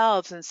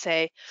ourselves and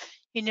say,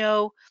 you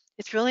know,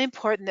 it's really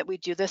important that we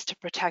do this to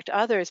protect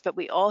others, but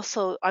we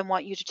also, I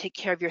want you to take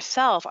care of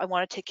yourself. I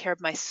want to take care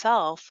of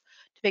myself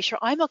to make sure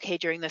I'm okay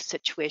during this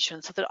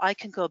situation so that I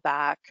can go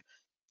back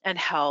and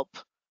help.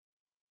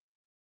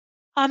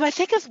 I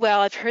think as well,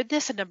 I've heard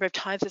this a number of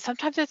times that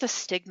sometimes there's a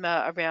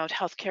stigma around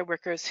healthcare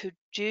workers who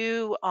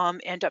do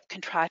end up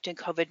contracting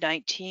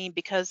COVID-19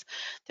 because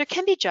there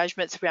can be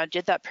judgments around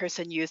did that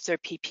person use their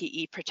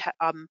PPE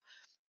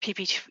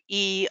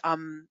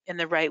in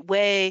the right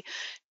way?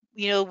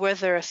 Was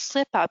there a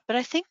slip up? But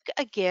I think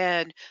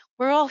again,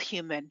 we're all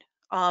human.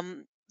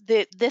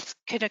 That this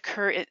can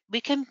occur.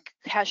 We can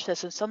catch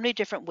this in so many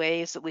different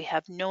ways that we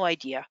have no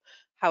idea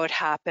how it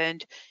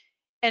happened.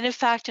 And in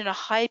fact, in a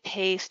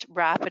high-paced,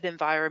 rapid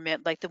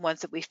environment like the ones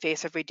that we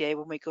face every day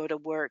when we go to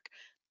work,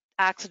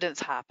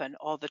 accidents happen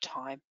all the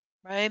time,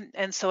 right?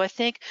 And so I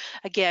think,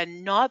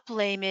 again, not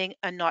blaming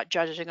and not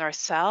judging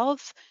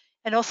ourselves,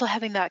 and also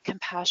having that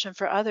compassion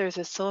for others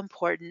is so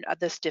important at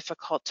this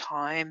difficult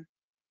time.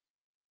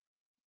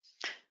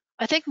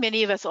 I think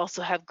many of us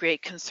also have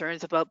great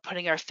concerns about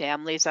putting our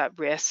families at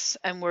risk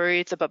and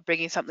worries about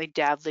bringing something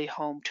deadly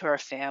home to our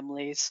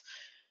families.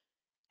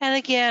 And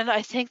again,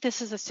 I think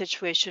this is a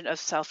situation of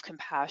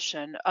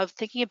self-compassion, of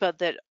thinking about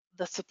that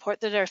the support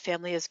that our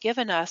family has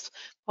given us,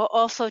 while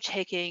also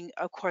taking,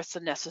 of course,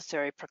 the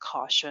necessary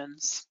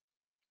precautions.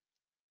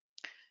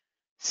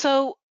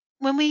 So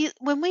when we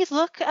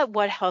look at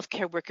what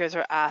healthcare workers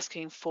are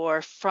asking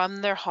for from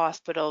their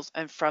hospitals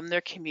and from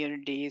their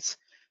communities,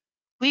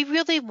 we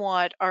really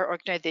want our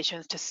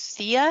organizations to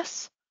see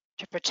us,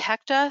 to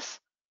protect us,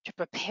 to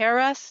prepare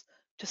us,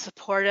 to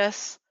support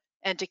us,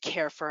 and to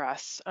care for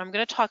us. I'm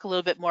going to talk a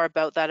little bit more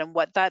about that and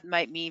what that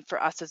might mean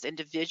for us as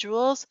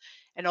individuals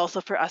and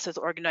also for us as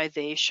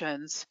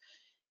organizations.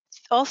 It's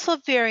also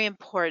very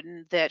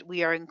important that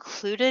we are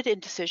included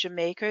in decision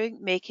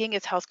making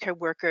as healthcare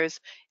workers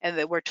and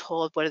that we're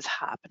told what is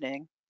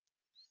happening.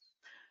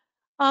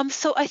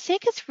 So I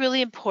think it's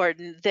really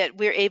important that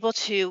we're able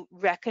to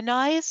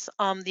recognize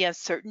the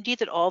uncertainty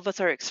that all of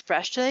us are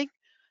expressing,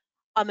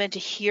 and to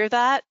hear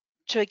that,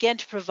 to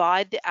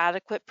provide the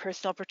adequate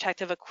personal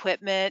protective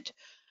equipment,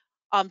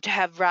 to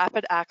have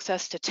rapid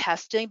access to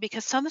testing,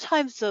 because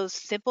sometimes those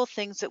simple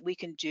things that we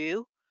can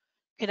do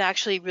can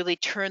actually really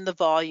turn the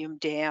volume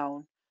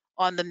down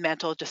on the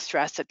mental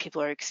distress that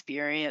people are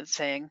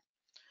experiencing.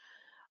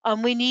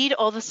 We need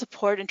all the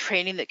support and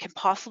training that can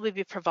possibly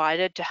be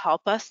provided to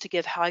help us to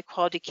give high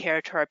quality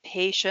care to our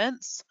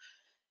patients.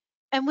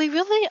 And we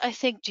really, I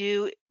think,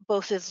 do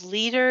both as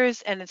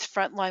leaders and as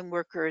frontline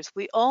workers,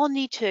 we all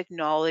need to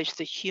acknowledge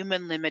the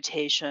human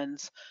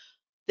limitations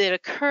that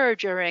occur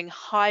during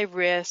high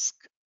risk,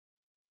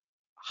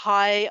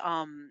 high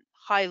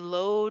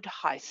load,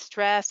 high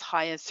stress,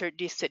 high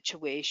uncertainty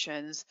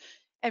situations,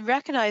 and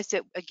recognize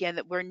that again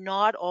that we're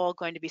not all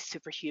going to be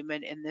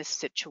superhuman in this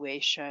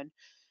situation.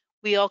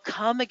 We all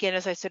come, again,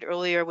 as I said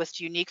earlier,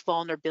 with unique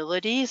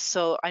vulnerabilities.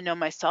 So I know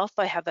myself,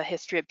 I have a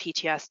history of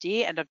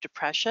PTSD and of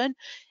depression,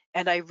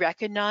 and I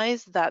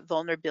recognize that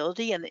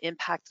vulnerability and the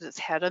impact that it's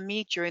had on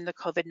me during the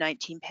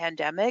COVID-19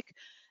 pandemic.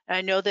 And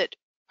I know that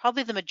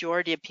probably the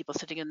majority of people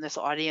sitting in this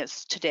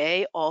audience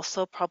today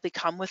also probably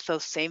come with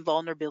those same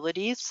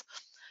vulnerabilities.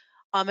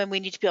 And we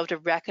need to be able to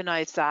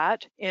recognize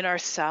that in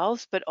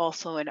ourselves, but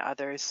also in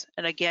others.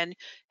 And again,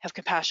 have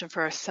compassion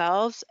for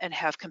ourselves and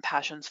have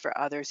compassion for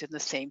others in the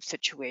same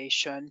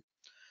situation.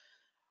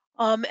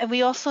 And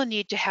we also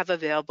need to have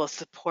available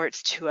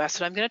supports to us.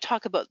 And I'm going to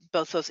talk about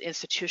both those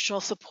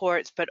institutional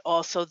supports, but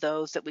also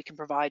those that we can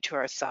provide to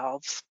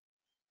ourselves.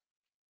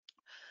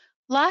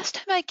 Last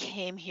time I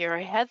came here,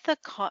 I had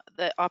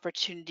the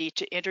opportunity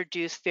to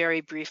introduce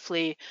very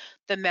briefly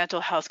the mental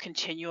health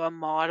continuum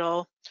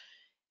model.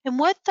 And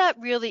what that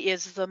really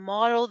is a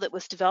model that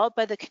was developed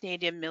by the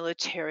Canadian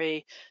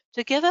military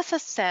to give us a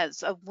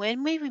sense of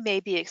when we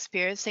may be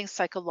experiencing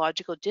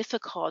psychological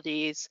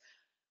difficulties,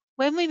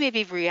 when we may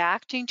be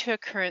reacting to a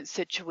current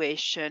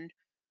situation,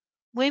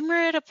 when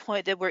we're at a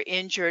point that we're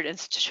injured and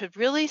should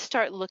really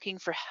start looking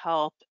for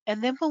help,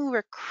 and then when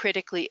we're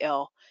critically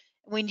ill,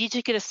 we need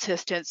to get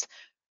assistance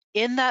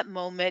in that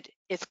moment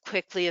as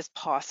quickly as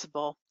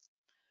possible.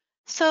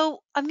 So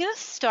I'm going to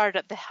start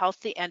at the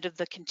healthy end of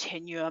the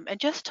continuum and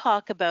just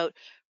talk about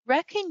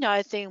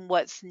recognizing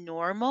what's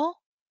normal,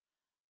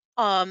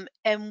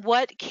 and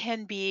what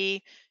can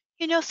be,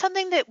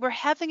 something that we're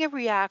having a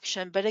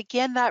reaction, but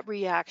again, that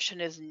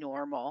reaction is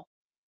normal.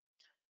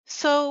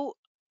 So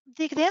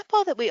the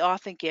example that we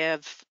often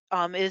give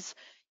is,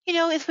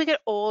 as we get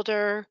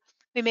older,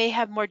 we may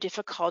have more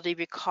difficulty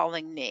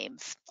recalling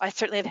names. I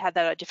certainly have had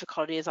that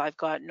difficulty as I've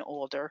gotten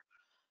older.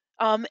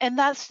 And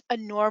that's a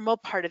normal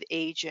part of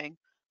aging.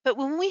 But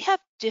when we have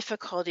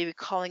difficulty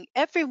recalling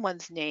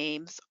everyone's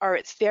names, or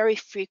it's very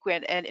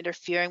frequent and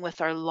interfering with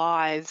our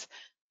lives,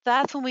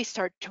 that's when we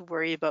start to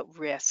worry about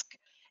risk.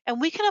 And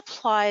we can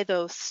apply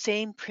those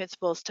same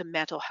principles to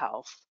mental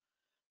health.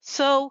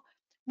 So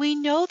We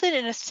know that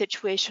in a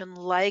situation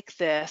like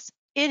this,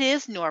 it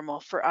is normal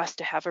for us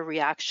to have a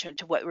reaction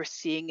to what we're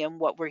seeing and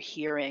what we're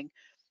hearing.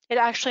 It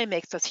actually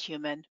makes us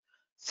human.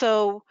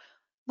 So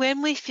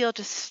when we feel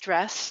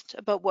distressed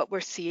about what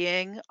we're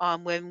seeing,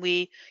 when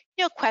we,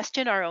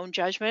 question our own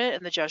judgment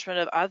and the judgment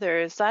of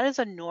others, that is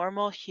a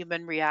normal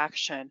human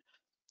reaction.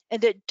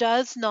 And it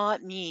does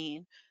not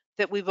mean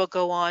that we will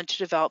go on to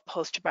develop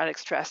post-traumatic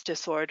stress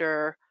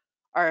disorder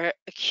or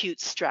acute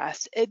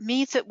stress. It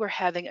means that we're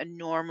having a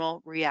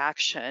normal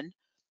reaction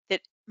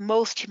that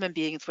most human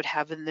beings would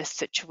have in this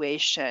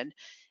situation.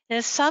 And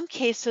in some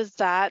cases,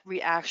 that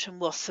reaction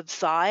will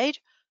subside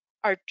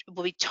or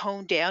will be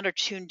toned down or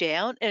tuned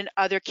down. And in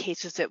other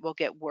cases, it will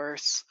get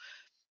worse.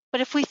 But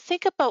if we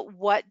think about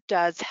what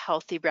does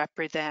healthy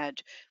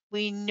represent,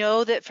 we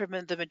know that for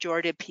the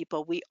majority of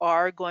people, we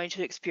are going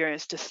to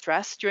experience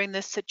distress during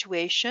this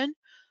situation.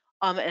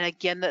 And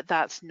again,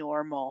 that's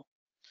normal.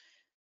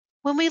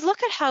 When we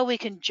look at how we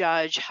can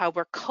judge how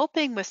we're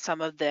coping with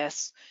some of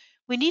this,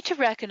 we need to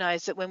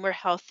recognize that when we're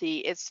healthy,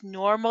 it's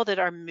normal that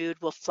our mood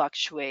will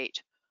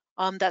fluctuate.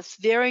 That's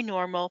very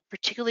normal,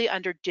 particularly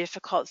under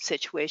difficult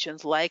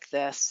situations like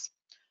this.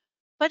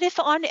 But if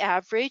on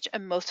average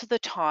and most of the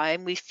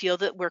time we feel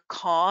that we're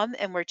calm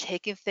and we're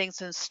taking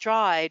things in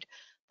stride,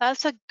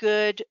 that's a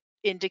good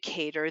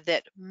indicator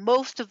that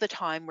most of the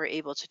time we're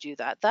able to do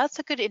that. That's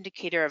a good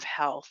indicator of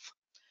health.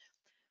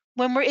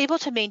 When we're able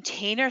to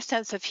maintain our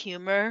sense of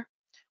humor,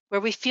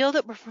 where we feel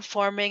that we're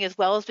performing as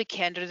well as we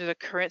can under the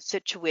current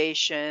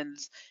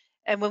situations,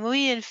 and when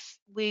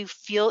we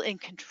feel in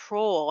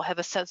control, have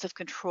a sense of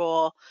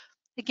control,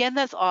 again,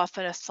 that's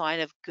often a sign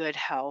of good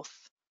health.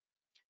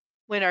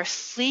 When our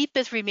sleep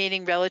is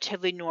remaining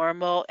relatively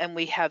normal and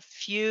we have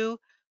few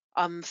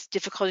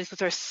difficulties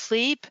with our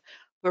sleep,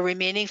 we're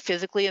remaining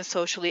physically and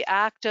socially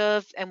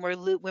active, and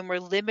when we're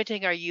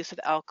limiting our use of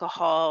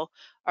alcohol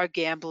or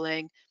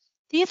gambling,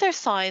 these are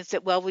signs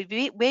that, well,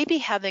 may be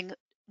having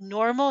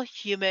normal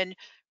human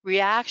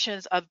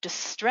reactions of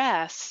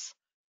distress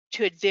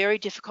to a very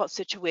difficult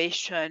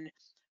situation.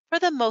 For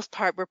the most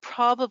part, we're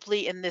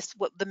probably in this,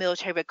 what the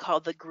military would call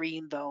the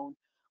green zone.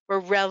 We're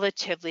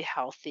relatively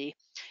healthy.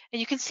 And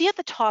you can see at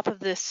the top of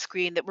this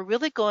screen that we're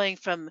really going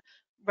from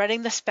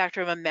running the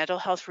spectrum of mental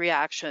health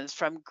reactions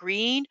from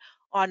green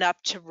on up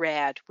to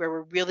red, where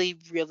we're really,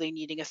 really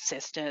needing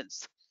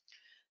assistance.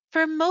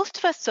 For most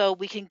of us, though,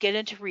 we can get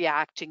into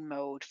reacting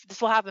mode.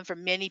 This will happen for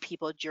many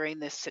people during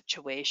this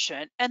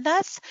situation. And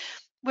that's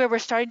where we're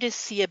starting to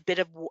see a bit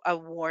of a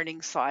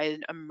warning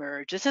sign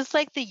emerge. This is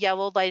like the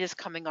yellow light is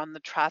coming on the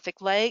traffic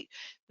light.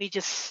 We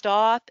just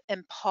stop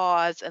and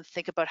pause and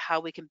think about how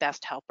we can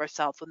best help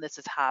ourselves when this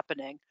is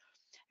happening.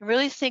 And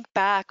really think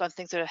back on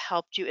things that have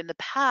helped you in the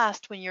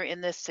past when you're in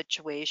this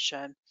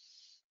situation.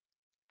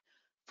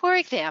 For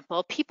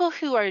example, people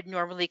who are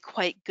normally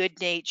quite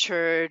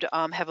good-natured,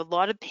 have a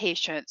lot of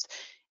patience.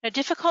 In a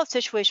difficult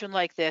situation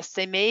like this,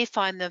 they may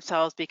find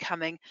themselves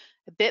becoming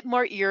a bit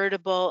more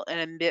irritable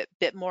and a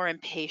bit more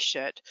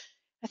impatient.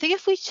 I think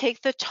if we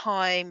take the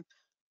time,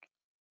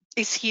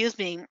 excuse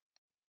me,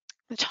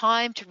 the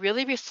time to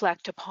really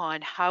reflect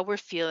upon how we're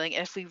feeling,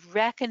 and if we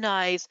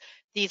recognize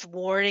these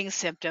warning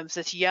symptoms,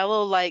 this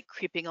yellow light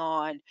creeping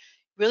on,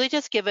 really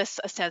just give us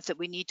a sense that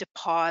we need to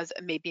pause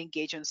and maybe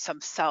engage in some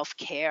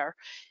self-care.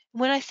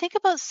 When I think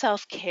about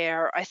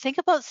self-care, I think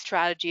about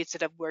strategies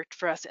that have worked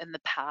for us in the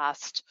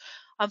past.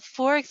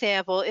 For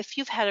example, if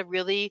you've had a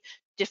really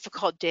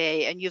difficult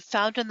day and you've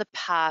found in the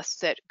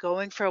past that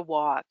going for a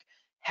walk,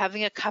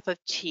 having a cup of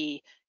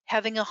tea,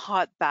 having a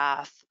hot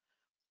bath,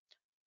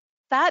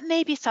 that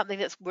may be something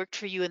that's worked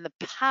for you in the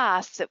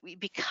past that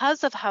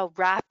because of how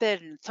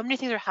rapid and so many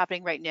things are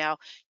happening right now,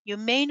 you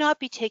may not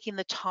be taking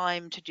the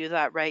time to do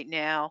that right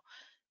now.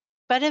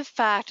 But in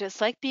fact, it's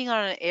like being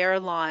on an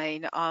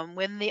airline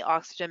when the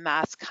oxygen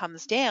mask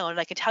comes down. And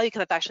I can tell you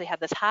because I've actually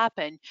had this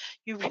happen.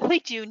 You really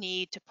do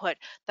need to put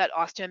that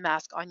oxygen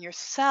mask on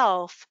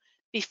yourself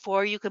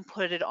before you can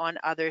put it on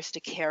others to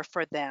care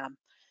for them.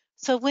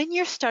 So when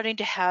you're starting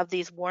to have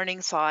these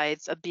warning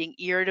signs of being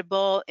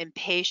irritable,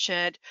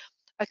 impatient,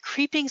 a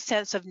creeping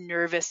sense of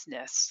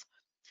nervousness,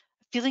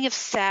 a feeling of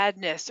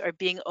sadness or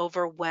being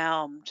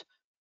overwhelmed,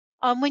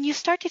 when you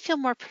start to feel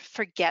more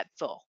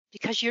forgetful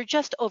because you're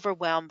just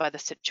overwhelmed by the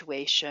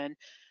situation,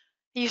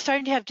 you're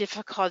starting to have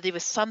difficulty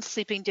with some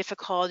sleeping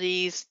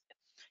difficulties,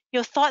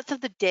 thoughts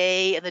of the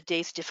day and the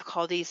day's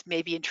difficulties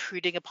may be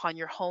intruding upon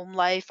your home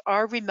life,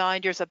 are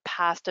reminders of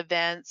past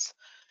events.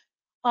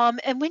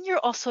 And when you're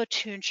also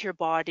attuned to your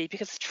body,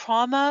 because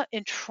trauma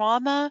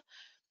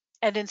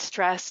and in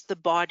stress, the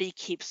body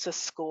keeps the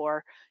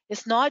score.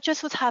 It's not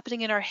just what's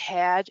happening in our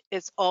head,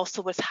 it's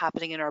also what's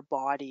happening in our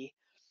body.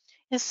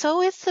 And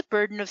so as the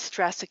burden of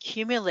stress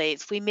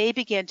accumulates, we may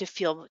begin to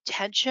feel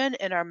tension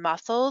in our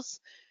muscles.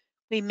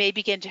 We may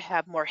begin to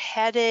have more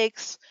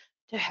headaches,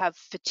 to have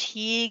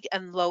fatigue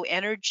and low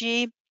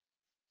energy.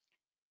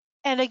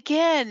 And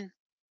again,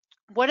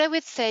 what I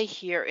would say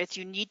here is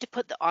you need to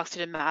put the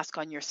oxygen mask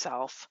on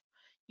yourself.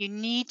 You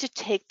need to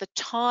take the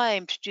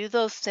time to do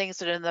those things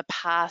that in the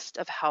past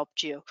have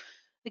helped you.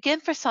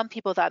 Again, for some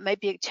people, that might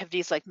be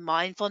activities like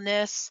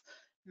mindfulness,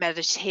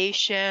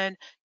 meditation,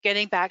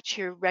 getting back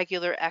to your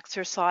regular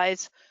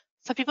exercise.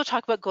 Some people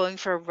talk about going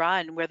for a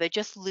run where they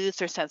just lose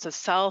their sense of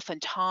self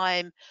and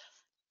time.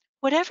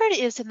 Whatever it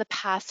is in the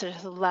past that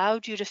has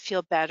allowed you to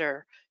feel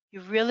better,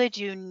 you really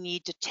do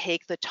need to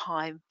take the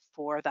time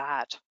for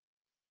that.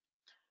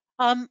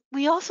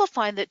 We also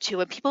find that too,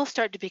 when people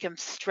start to become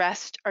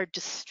stressed or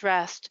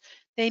distressed,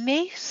 they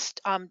may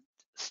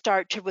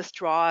start to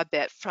withdraw a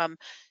bit from,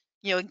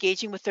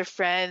 engaging with their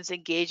friends,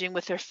 engaging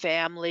with their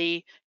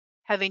family,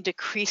 having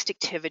decreased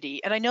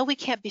activity. And I know we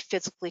can't be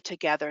physically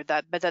together,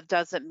 but that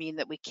doesn't mean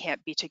that we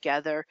can't be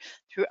together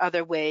through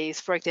other ways.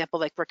 For example,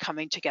 like we're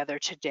coming together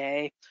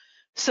today.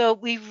 So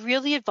we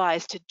really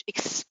advise to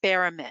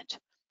experiment.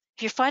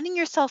 If you're finding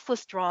yourself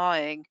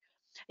withdrawing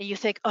and you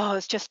think, oh,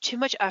 it's just too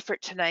much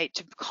effort tonight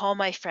to call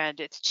my friend,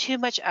 it's too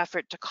much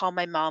effort to call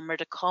my mom or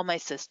to call my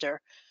sister,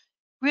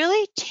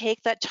 really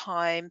take that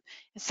time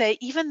and say,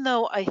 even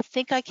though I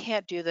think I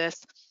can't do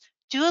this,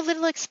 do a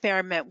little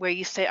experiment where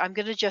you say, I'm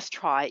going to just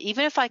try.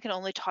 Even if I can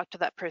only talk to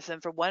that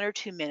person for 1 or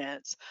 2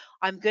 minutes,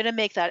 I'm going to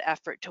make that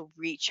effort to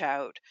reach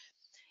out.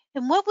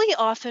 And what we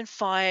often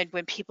find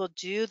when people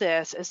do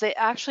this is they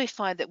actually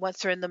find that once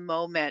they're in the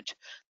moment,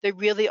 they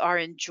really are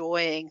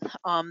enjoying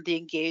the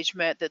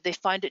engagement, that they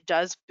find it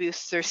does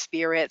boost their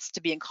spirits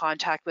to be in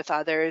contact with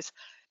others,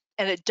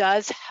 and it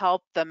does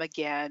help them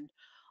again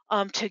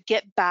to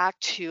get back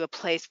to a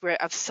place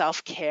where of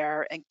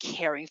self-care and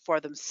caring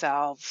for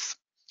themselves.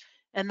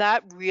 And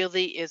that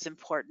really is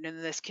important in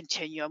this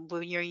continuum.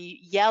 When you're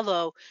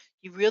yellow,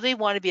 you really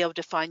want to be able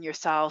to find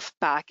yourself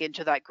back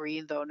into that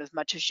green zone as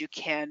much as you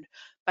can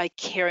by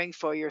caring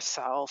for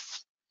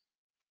yourself.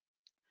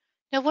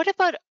 Now, what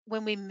about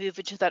when we move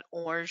into that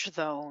orange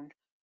zone?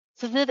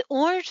 So the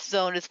orange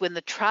zone is when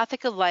the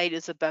traffic light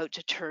is about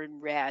to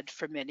turn red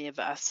for many of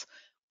us.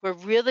 We're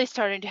really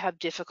starting to have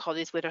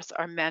difficulties with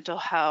our mental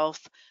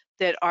health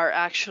that are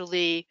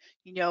actually,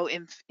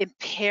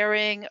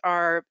 impairing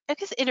our, I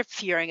guess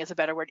interfering is a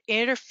better word,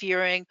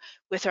 interfering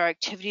with our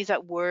activities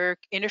at work,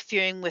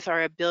 interfering with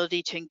our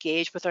ability to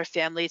engage with our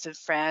families and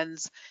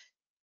friends,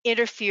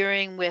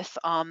 interfering with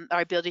our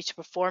ability to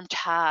perform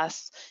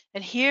tasks.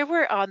 And here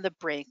we're on the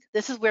brink.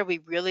 This is where we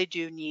really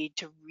do need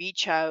to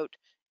reach out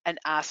and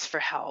ask for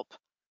help.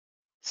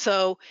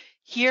 So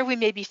here we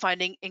may be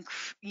finding,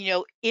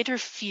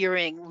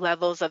 interfering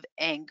levels of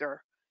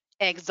anger,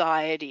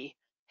 anxiety,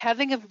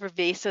 having a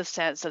pervasive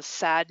sense of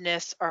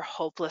sadness or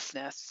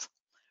hopelessness,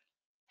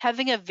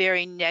 having a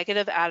very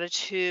negative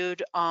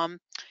attitude. And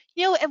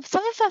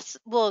some of us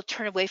will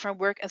turn away from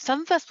work and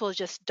some of us will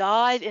just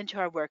dive into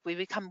our work. We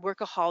become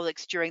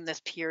workaholics during this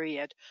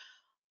period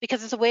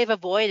because it's a way of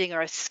avoiding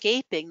or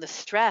escaping the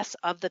stress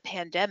of the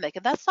pandemic.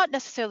 And that's not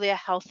necessarily a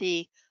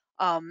healthy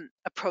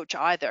approach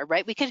either,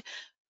 right? We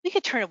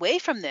could turn away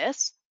from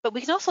this, but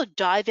we can also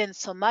dive in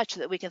so much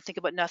that we can think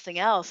about nothing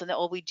else and that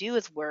all we do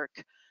is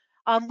work.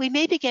 We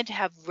may begin to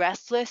have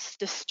restless,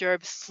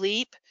 disturbed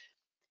sleep,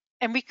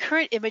 and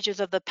recurrent images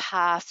of the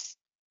past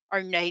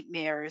are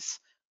nightmares.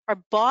 Our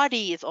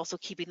body is also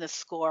keeping the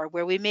score,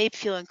 where we may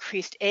feel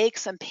increased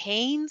aches and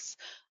pains,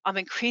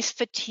 increased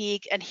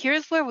fatigue. And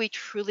here's where we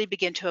truly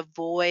begin to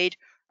avoid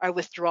or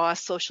withdraw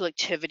social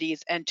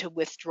activities and to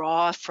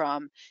withdraw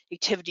from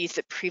activities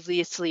that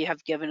previously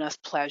have given us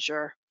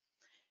pleasure.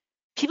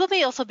 People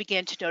may also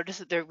begin to notice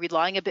that they're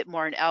relying a bit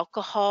more on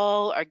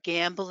alcohol or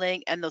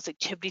gambling, and those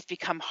activities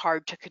become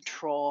hard to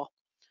control.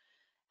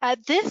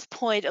 At this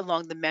point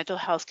along the mental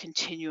health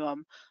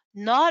continuum,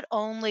 not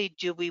only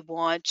do we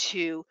want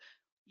to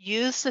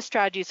use the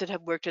strategies that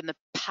have worked in the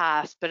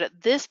past, but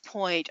at this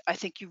point, I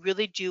think you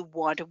really do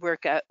want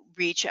to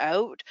reach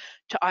out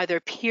to either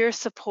peer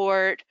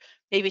support,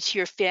 maybe to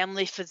your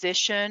family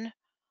physician,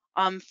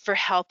 for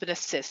help and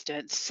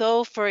assistance.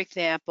 So, for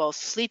example,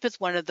 sleep is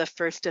one of the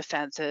first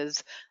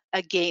defenses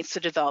against the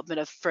development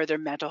of further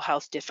mental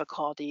health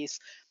difficulties.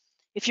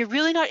 If you're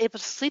really not able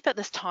to sleep at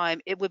this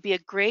time, it would be a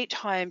great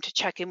time to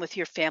check in with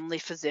your family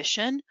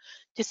physician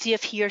to see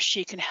if he or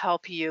she can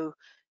help you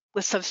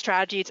with some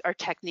strategies or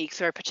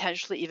techniques or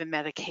potentially even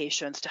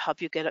medications to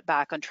help you get it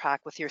back on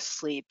track with your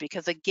sleep.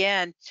 Because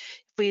again,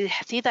 if we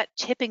see that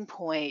tipping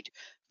point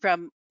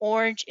from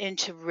orange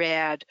into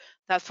red,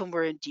 that's when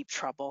we're in deep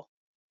trouble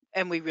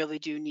and we really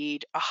do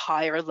need a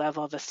higher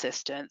level of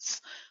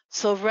assistance.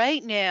 So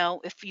right now,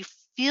 if you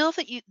feel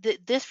that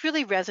this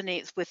really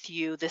resonates with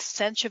you, this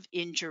sense of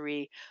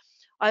injury,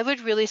 I would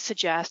really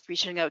suggest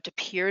reaching out to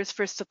peers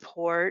for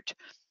support,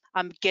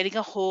 getting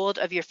a hold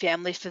of your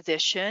family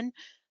physician.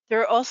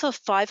 There are also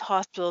 5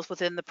 hospitals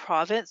within the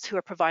province who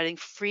are providing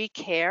free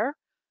care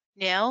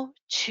now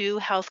to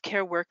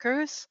healthcare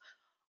workers,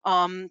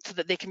 so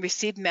that they can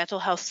receive mental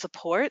health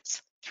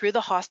supports through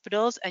the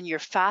hospitals, and you're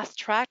fast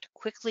tracked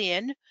quickly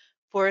in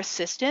for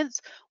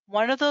assistance.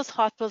 One of those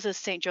hospitals is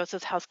St.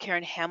 Joseph's Healthcare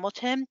in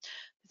Hamilton.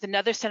 There's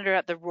another center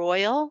at the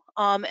Royal,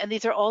 and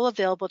these are all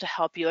available to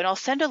help you. And I'll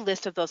send a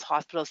list of those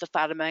hospitals to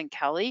Fatima and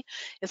Kelly,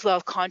 as well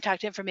as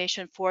contact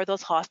information for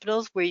those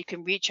hospitals where you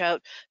can reach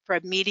out for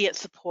immediate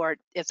support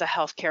as a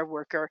healthcare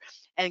worker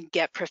and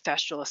get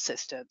professional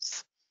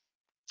assistance.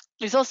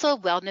 There's also a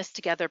Wellness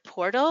Together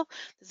portal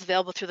that's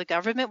available through the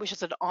government, which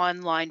is an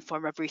online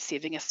form of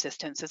receiving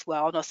assistance as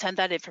well. And I'll send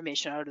that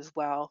information out as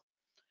well.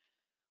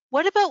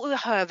 What about,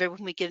 however,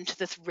 when we get into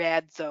this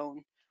red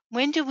zone?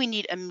 When do we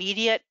need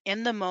immediate,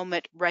 in the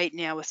moment, right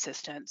now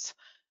assistance?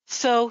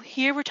 So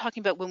here we're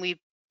talking about when we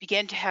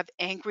begin to have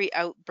angry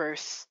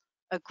outbursts,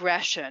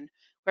 aggression,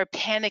 where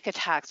panic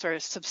attacks are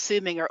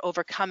subsuming or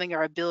overcoming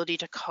our ability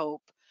to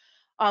cope,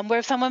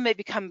 where someone may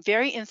become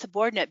very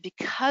insubordinate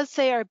because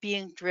they are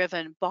being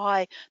driven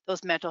by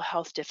those mental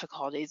health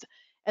difficulties.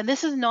 And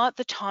this is not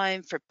the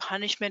time for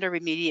punishment or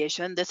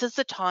remediation. This is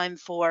the time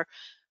for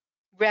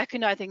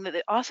recognizing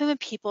that often when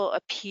people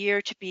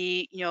appear to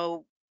be,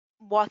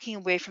 walking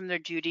away from their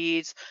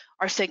duties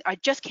or saying, I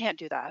just can't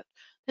do that.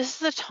 This is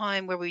the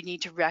time where we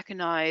need to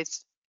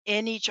recognize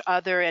in each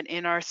other and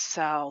in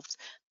ourselves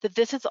that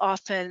this is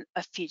often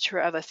a feature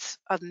of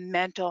of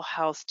mental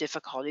health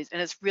difficulties, and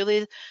it's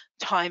really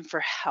time for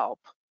help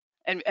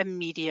and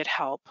immediate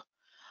help.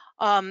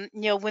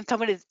 When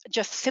someone is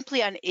just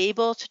simply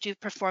unable to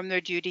perform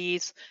their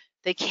duties,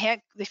 they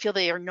feel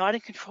they are not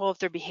in control of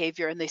their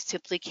behavior and they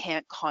simply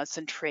can't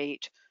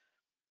concentrate.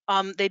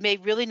 They may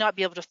really not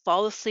be able to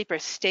fall asleep or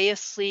stay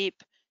asleep,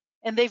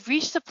 and they've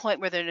reached the point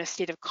where they're in a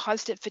state of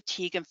constant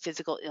fatigue and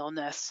physical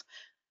illness.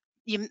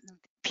 You,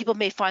 People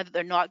may find that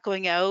they're not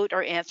going out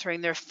or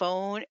answering their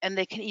phone, and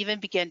they can even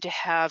begin to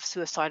have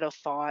suicidal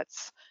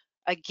thoughts.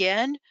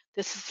 Again,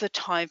 this is the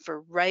time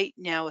for right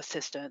now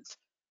assistance,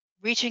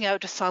 reaching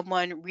out to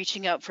someone,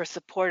 reaching out for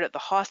support at the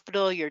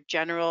hospital, your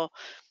general,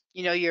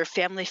 your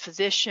family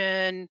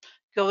physician,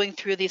 going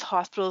through these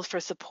hospitals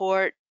for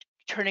support,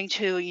 turning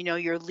to,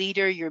 your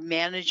leader, your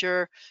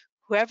manager,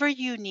 whoever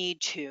you need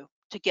to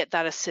get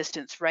that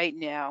assistance right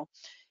now.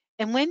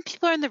 And when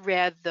people are in the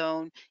red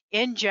zone,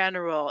 in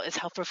general, it's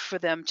helpful for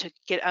them to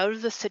get out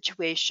of the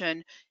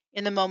situation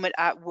in the moment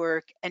at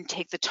work and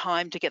take the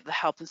time to get the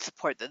help and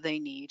support that they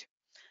need.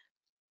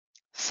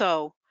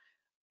 So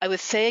I would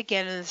say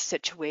again in this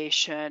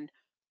situation,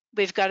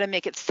 we've got to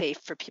make it safe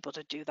for people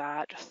to do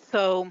that.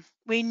 So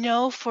we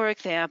know, for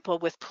example,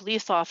 with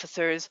police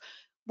officers,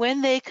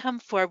 when they come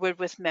forward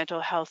with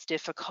mental health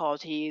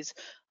difficulties,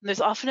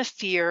 there's often a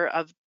fear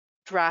of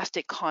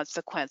drastic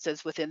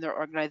consequences within their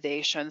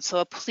organization. So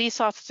a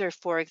police officer,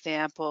 for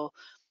example,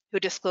 who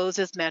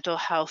discloses mental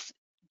health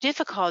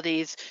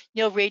difficulties,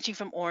 ranging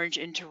from orange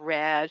into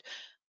red,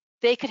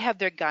 they could have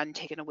their gun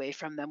taken away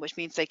from them, which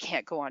means they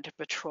can't go on to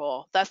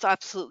patrol. That's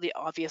absolutely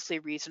obviously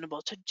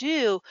reasonable to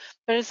do,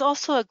 but it's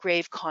also a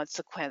grave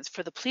consequence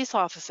for the police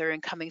officer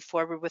in coming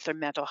forward with their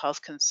mental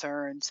health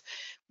concerns.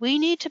 We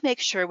need to make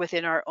sure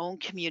within our own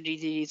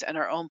communities and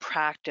our own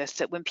practice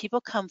that when people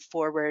come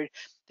forward,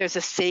 there's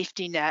a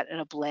safety net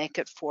and a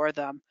blanket for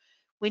them.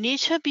 We need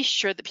to be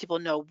sure that people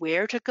know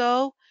where to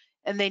go,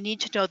 and they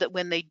need to know that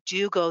when they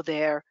do go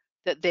there,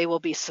 that they will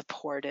be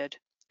supported.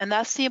 And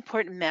that's the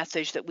important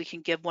message that we can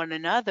give one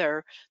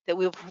another, that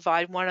we will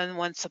provide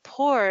one-on-one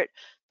support,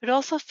 but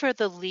also for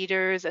the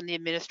leaders and the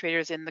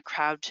administrators in the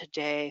crowd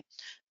today,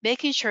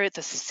 making sure it's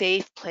a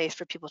safe place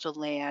for people to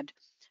land.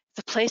 It's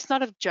a place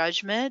not of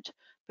judgment,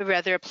 but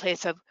rather a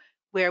place of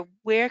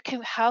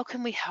how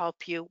can we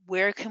help you?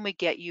 Where can we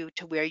get you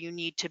to where you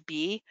need to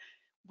be?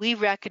 We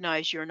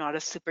recognize you're not a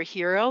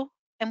superhero,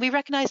 and we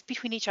recognize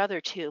between each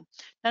other too.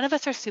 None of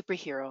us are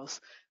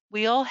superheroes.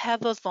 We all have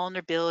those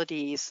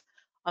vulnerabilities,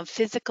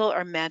 physical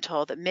or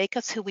mental, that make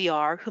us who we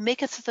are, who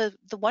make us the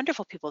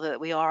wonderful people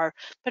that we are,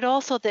 but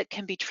also that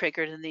can be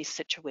triggered in these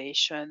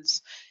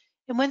situations.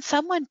 And when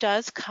someone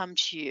does come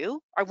to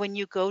you, or when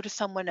you go to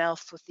someone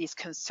else with these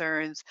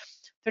concerns,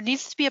 there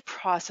needs to be a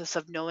process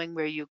of knowing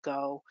where you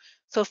go.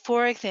 So,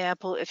 for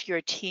example, if you're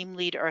a team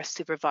lead or a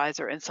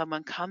supervisor and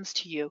someone comes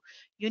to you,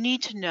 you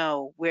need to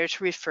know where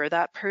to refer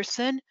that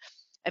person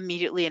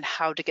immediately and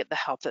how to get the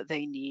help that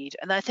they need.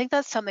 And I think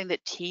that's something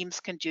that teams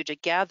can do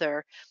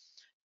together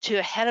to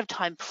ahead of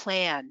time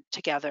plan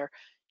together.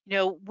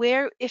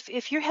 Where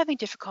if you're having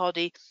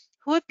difficulty,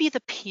 who would be the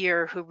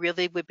peer who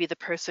really would be the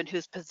person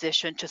who's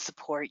positioned to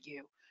support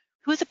you?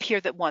 Who's a peer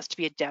that wants to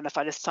be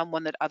identified as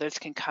someone that others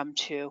can come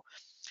to?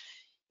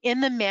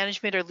 In the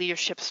management or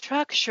leadership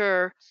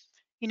structure,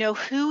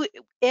 who,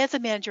 as a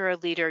manager or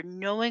leader,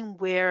 knowing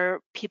where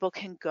people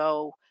can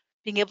go,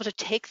 being able to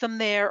take them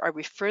there or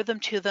refer them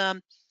to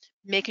them,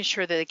 making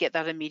sure that they get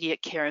that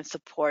immediate care and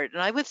support.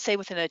 And I would say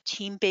within a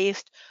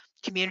team-based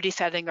community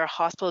setting or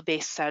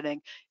hospital-based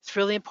setting, it's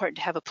really important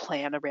to have a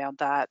plan around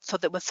that so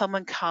that when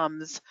someone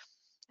comes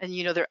and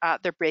they're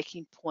at their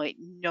breaking point,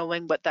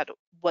 knowing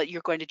what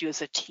you're going to do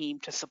as a team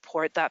to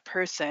support that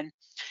person.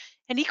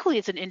 And equally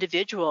as an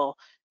individual,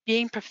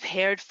 being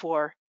prepared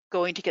for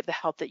going to get the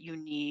help that you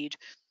need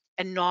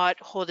and not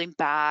holding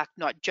back,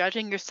 not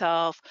judging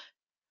yourself,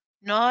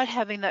 not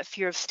having that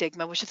fear of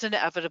stigma, which is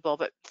inevitable,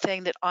 but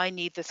saying that I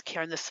need this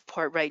care and this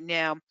support right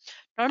now.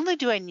 Not only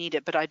do I need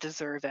it, but I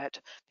deserve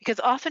it. Because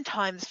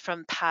oftentimes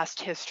from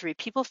past history,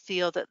 people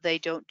feel that they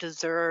don't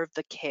deserve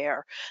the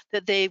care,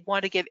 that they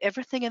want to give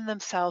everything in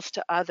themselves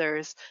to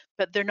others,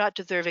 but they're not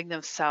deserving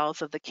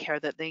themselves of the care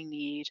that they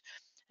need.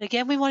 And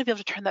again, we want to be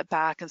able to turn that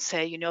back and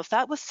say, if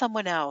that was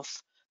someone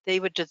else, they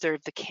would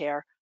deserve the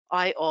care.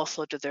 I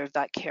also deserve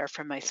that care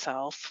for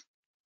myself.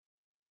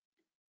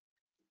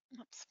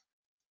 Oops.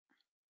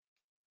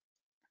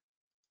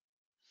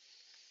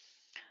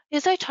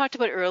 As I talked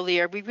about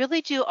earlier, we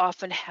really do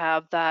often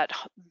have that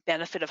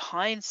benefit of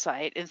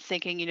hindsight in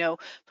thinking,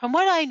 from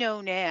what I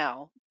know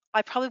now,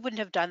 I probably wouldn't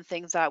have done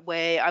things that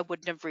way. I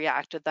wouldn't have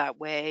reacted that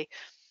way.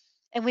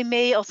 And we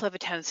may also have a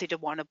tendency to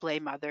want to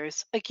blame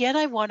others. Again,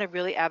 I want to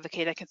really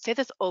advocate, I can say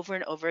this over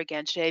and over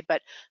again today,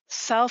 but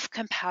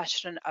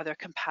self-compassion and other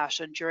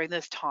compassion during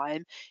this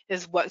time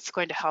is what's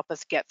going to help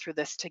us get through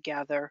this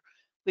together.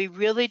 We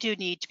really do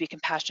need to be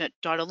compassionate,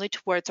 not only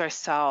towards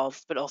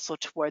ourselves, but also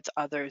towards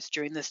others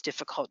during this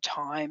difficult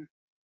time.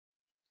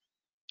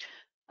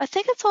 I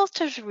think it's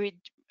also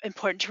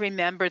important to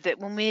remember that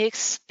when we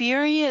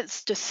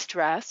experience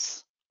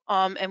distress,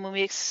 and when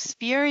we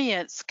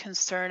experience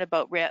concern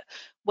about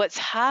what's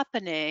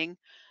happening,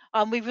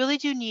 we really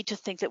do need to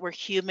think that we're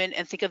human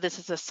and think of this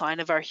as a sign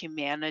of our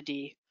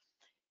humanity.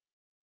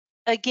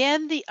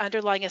 Again, the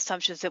underlying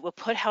assumption is that we'll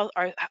put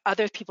our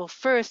other people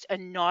first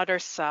and not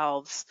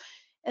ourselves.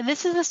 And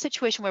this is a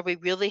situation where we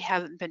really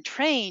haven't been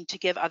trained to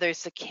give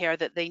others the care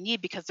that they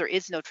need because there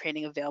is no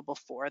training available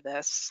for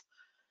this.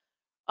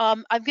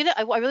 I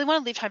really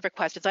want to leave time for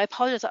questions. I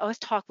apologize. I always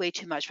talk way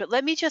too much, but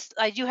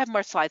I do have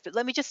more slides, but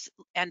let me just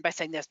end by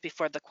saying this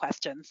before the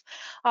questions.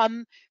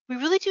 We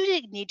really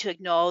do need to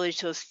acknowledge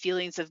those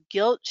feelings of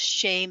guilt,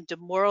 shame,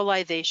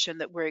 demoralization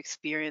that we're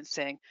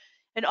experiencing.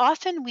 And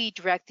often we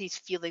direct these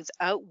feelings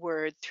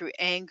outward through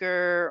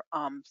anger,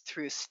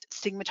 through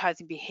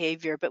stigmatizing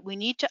behavior, but we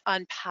need to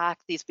unpack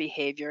these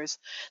behaviors.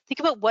 Think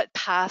about what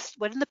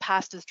in the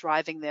past is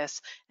driving this,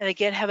 and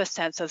again, have a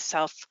sense of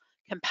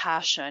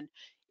self-compassion.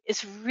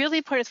 It's really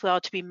important as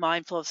well to be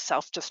mindful of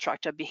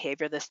self-destructive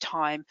behavior this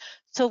time.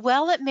 So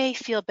while it may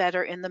feel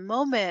better in the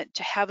moment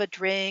to have a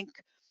drink,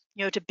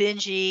 to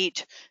binge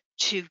eat,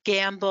 to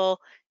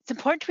gamble, it's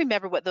important to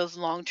remember what those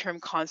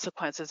long-term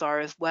consequences are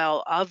as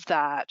well of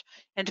that,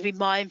 and to be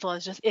mindful.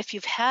 And just if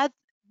you've had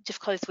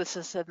difficulties with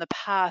this in the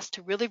past,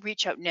 to really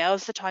reach out. Now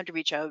is the time to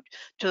reach out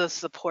to those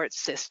support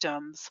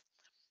systems.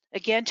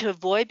 Again, to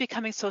avoid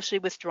becoming socially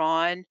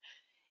withdrawn,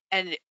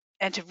 and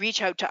to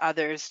reach out to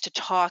others to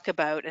talk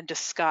about and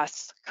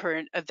discuss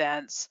current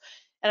events.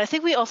 And I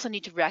think we also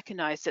need to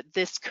recognize that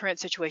this current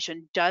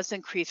situation does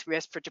increase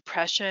risk for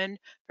depression,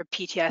 for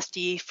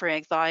PTSD, for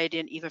anxiety,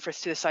 and even for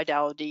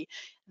suicidality.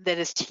 That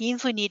as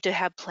teens, we need to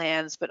have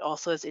plans, but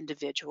also as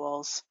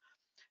individuals.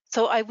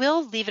 So I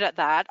will leave it at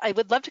that. I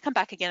would love to come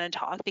back again and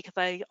talk because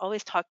I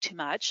always talk too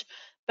much.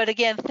 But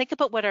again, think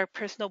about what our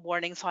personal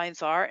warning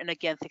signs are. And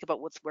again, think about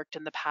what's worked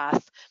in the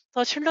past. So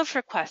I'll turn it over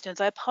for questions.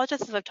 I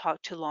apologize if I've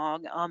talked too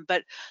long,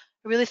 but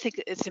I really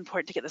think it's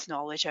important to get this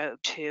knowledge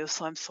out too.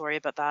 So I'm sorry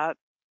about that.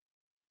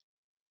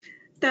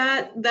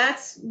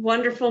 That's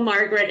wonderful,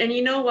 Margaret. And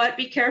you know what?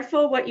 Be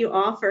careful what you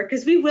offer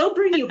because we will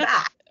bring you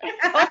back.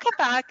 I'll come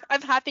back.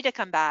 I'm happy to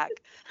come back.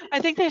 I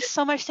think there's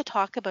so much to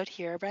talk about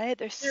here, right?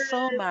 There's There is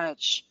so one of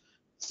much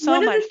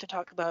the to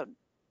talk about.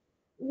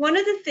 one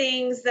of the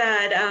things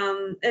that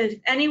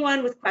if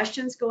anyone with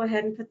questions, go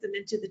ahead and put them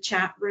into the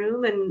chat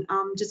room, and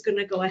I'm just going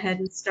to go ahead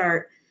and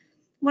start.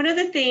 One of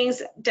the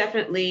things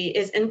definitely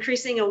is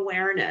increasing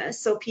awareness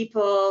so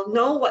people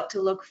know what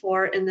to look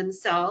for in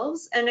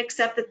themselves and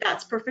accept that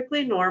that's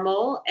perfectly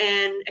normal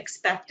and Yeah,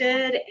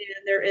 expected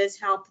and there is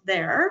help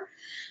there.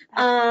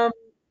 absolutely. Um,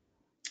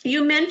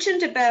 you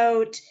mentioned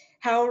about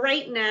how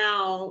right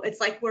now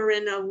it's like we're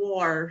in a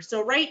war.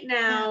 So right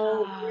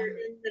now Yeah. we're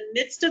in the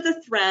midst of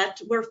the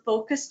threat. We're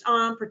focused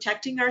on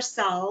protecting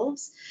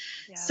ourselves.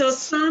 So Yes.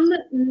 some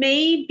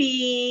may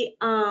be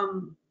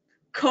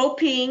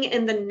coping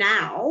in the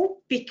now Yes.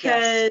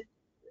 because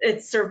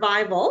it's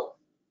survival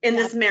in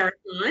Yeah. this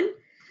marathon. Yeah.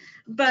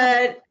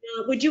 But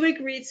would you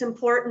agree it's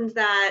important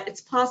that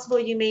it's possible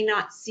you may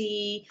not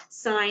see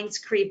signs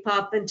creep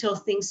up until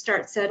things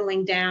start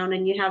settling down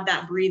and you have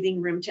that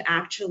breathing room to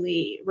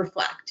actually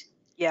reflect?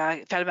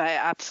 Yeah, Fatima, I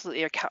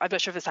absolutely, I'm not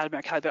sure if it's Fatima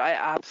or Kelly, but I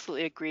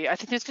absolutely agree. I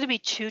think there's going to be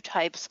two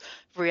types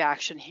of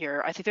reaction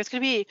here. I think there's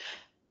going to be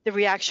the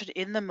reaction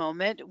in the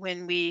moment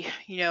when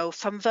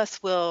some of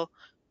us will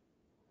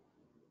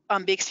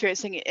be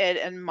experiencing it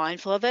and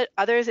mindful of it.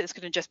 Others, it's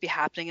going to just be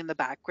happening in the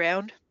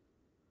background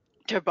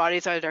to our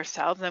bodies and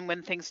ourselves. And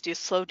when things do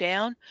slow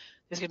down,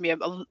 there's going to be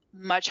a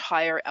much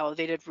higher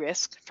elevated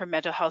risk for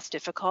mental health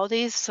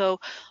difficulties. So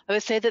I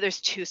would say that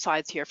there's two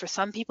sides here. For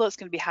some people, it's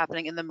going to be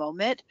happening in the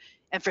moment.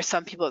 And for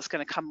some people, it's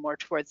going to come more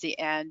towards the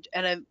end.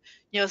 And,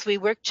 as we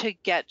work to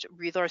get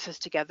resources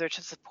together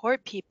to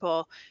support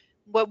people,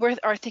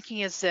 our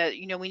thinking is that,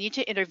 we need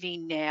to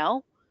intervene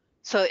now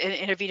So and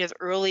intervene as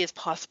early as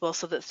possible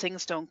so that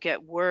things don't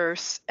get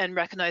worse and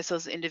recognize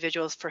those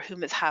individuals for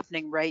whom it's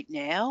happening right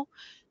now.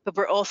 But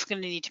we're also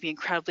going to need to be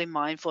incredibly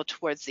mindful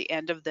towards the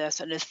end of this.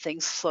 And as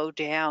things slow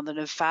down, then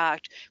in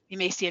fact, we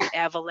may see an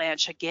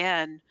avalanche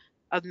again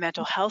of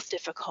mental health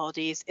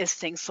difficulties as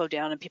things slow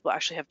down and people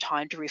actually have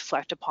time to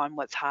reflect upon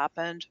what's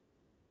happened.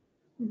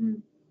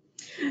 Mhm.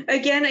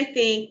 Again, I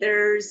think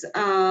there's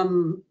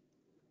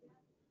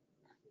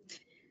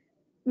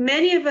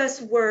many of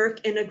us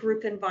work in a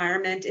group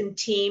environment in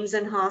teams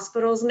and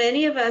hospitals.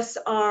 Many of us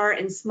are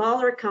in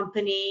smaller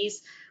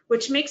companies,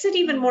 which makes it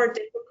even Mm, more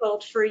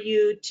difficult for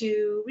you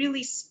to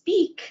really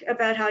speak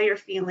about how you're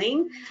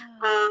feeling.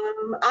 yeah,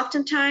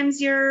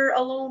 Oftentimes you're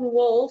a lone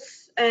wolf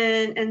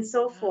and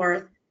so yeah,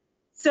 forth.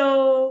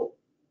 So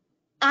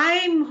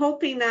I'm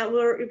hoping that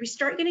we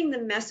start getting the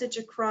message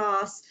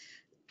across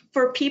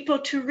for people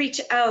to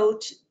reach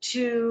out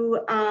to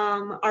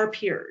our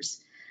peers.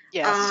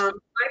 yes.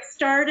 I've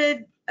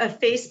started a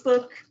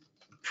Facebook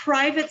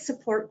private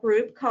support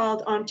group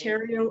called Great,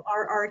 Ontario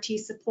RRT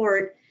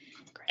Support,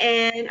 great.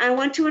 and I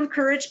want to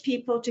encourage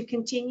people to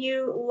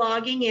continue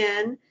logging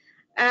in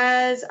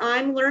as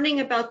I'm learning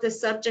about this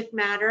subject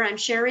matter. I'm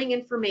sharing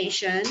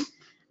information.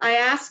 I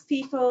ask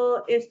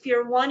people if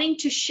you're wanting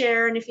to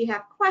share and if you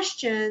have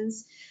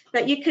questions,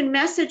 that you can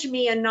message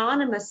me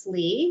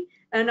anonymously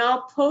and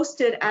I'll post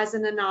it as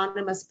an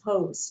anonymous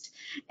post.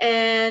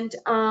 And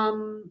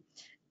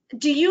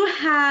do you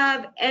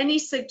have any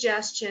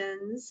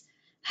suggestions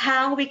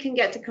how we can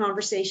get the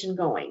conversation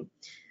going?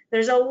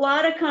 There's a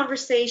lot of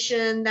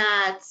conversation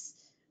that's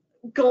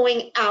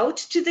going out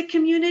to the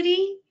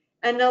community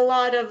and a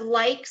lot of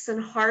likes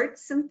and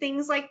hearts and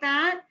things like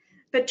that,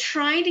 but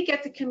trying to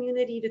get the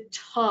community to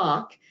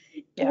talk,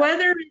 Yeah.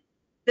 whether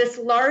this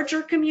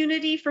larger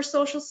community for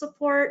social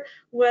support,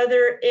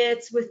 whether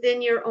it's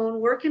within your own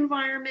work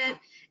environment,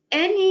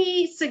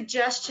 any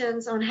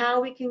suggestions on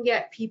how we can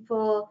get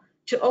people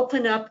to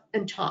open up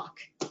and talk?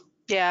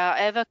 Yeah,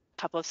 I have a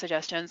couple of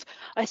suggestions.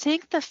 I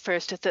think the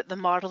first is that the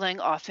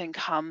modeling often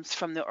comes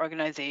from the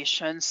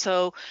organization.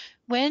 So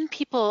when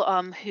people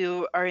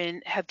who are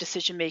in have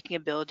decision-making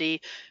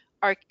ability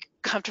are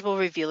comfortable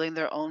revealing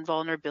their own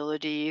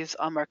vulnerabilities,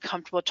 are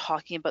comfortable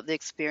talking about the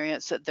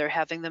experience that they're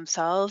having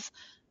themselves,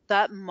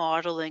 that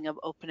modeling of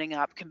opening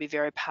up can be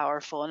very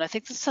powerful. And I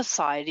think the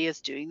society is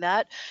doing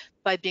that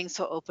by being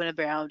so open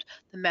around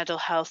the mental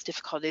health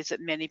difficulties that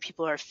many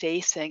people are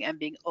facing and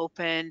being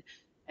open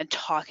and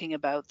talking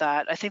about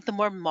that. I think the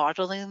more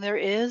modeling there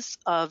is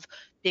of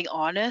being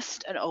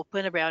honest and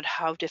open around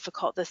how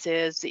difficult this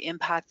is, the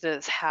impact that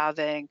it's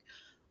having,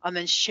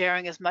 and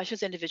sharing as much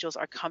as individuals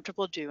are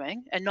comfortable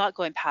doing and not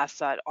going past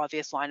that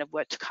obvious line of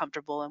what's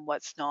comfortable and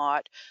what's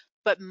not.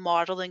 But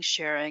modeling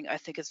sharing, I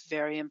think, is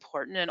very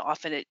important, and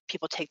often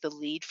people take the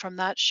lead from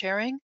that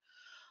sharing.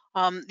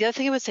 The other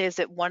thing I would say is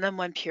that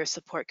one-on-one peer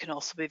support can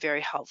also be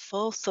very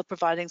helpful. So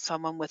providing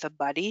someone with a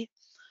buddy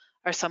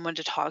or someone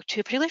to talk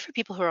to, particularly for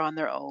people who are on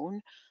their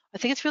own. I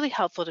think it's really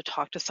helpful to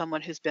talk to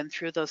someone who's been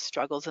through those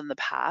struggles in the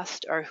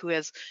past or who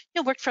has,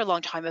 worked for a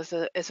long time as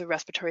a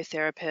respiratory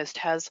therapist,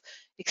 has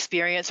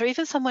experience, or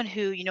even someone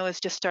who, is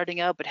just starting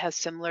out but has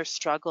similar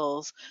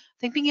struggles. I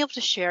think being able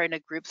to share in a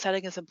group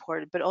setting is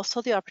important, but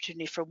also the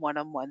opportunity for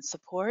one-on-one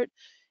support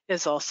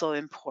is also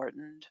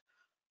important.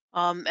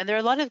 And there are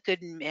a lot of good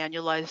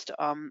manualized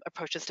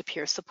approaches to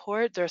peer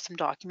support. There are some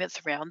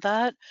documents around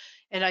that,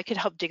 and I could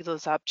help dig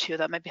those up too.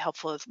 That might be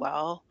helpful as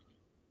well.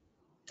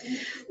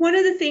 One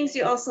of the things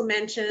you also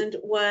mentioned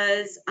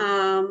was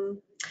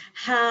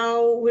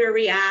how we're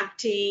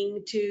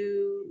reacting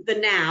to the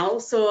now.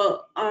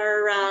 So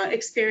our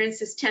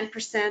experience is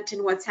 10%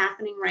 in what's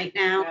happening right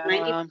now,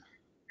 90% Yeah,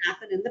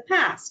 happened in the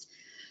past.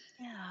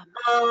 yeah,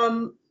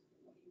 Um,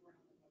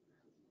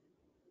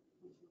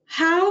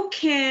 how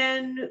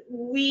can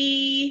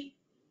we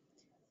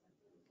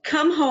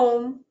come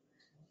home,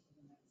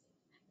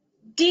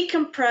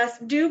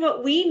 decompress, do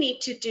what we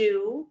need to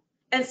do,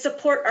 and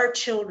support our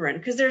children?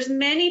 Because there's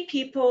many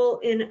people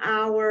in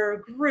our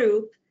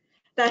group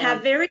that yeah,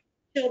 have very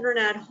children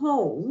at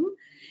home,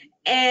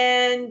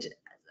 and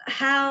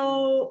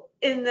how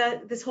in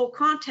this whole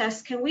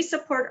contest can we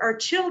support our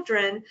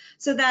children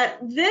so that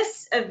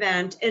this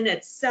event in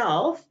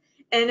itself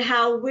and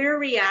how we're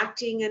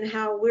reacting and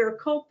how we're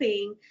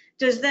coping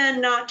does then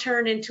not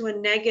turn into a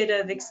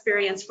negative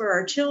experience for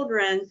our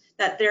children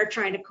that they're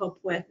trying to cope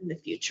with in the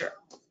future.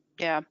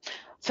 yeah.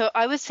 So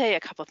I would say a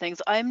couple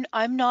things. I'm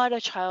not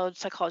a child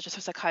psychologist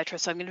or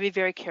psychiatrist, so I'm going to be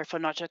very careful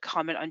not to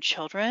comment on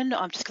children,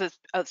 just because it's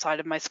outside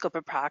of my scope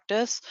of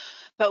practice.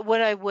 But what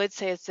I would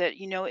say is that,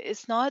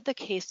 it's not the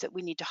case that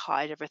we need to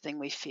hide everything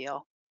we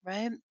feel,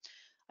 right?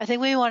 I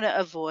think we want to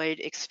avoid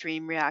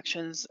extreme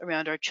reactions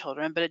around our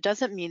children, but it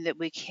doesn't mean that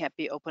we can't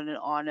be open and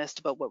honest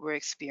about what we're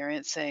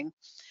experiencing.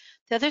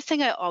 The other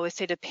thing I always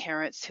say to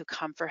parents who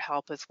come for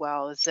help as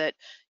well is that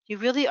you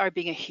really are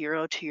being a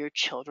hero to your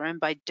children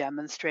by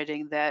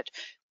demonstrating that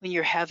when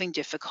you're having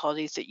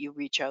difficulties that you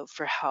reach out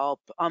for help.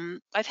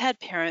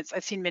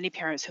 I've seen many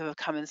parents who have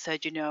come and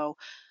said,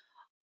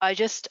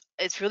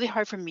 it's really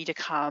hard for me to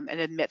come and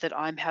admit that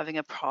I'm having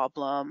a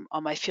problem.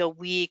 I feel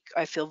weak,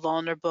 I feel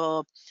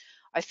vulnerable,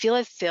 I feel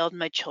I've failed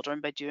my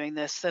children by doing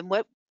this. And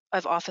what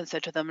I've often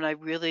said to them, and I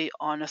really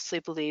honestly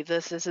believe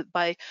this, is that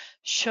by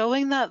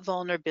showing that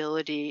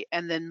vulnerability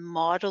and then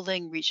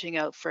modeling reaching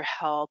out for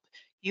help,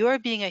 you are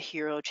being a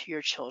hero to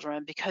your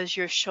children because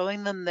you're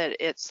showing them that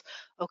it's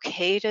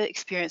okay to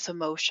experience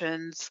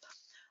emotions.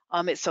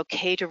 It's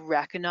okay to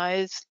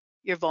recognize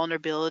your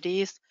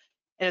vulnerabilities,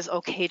 and it's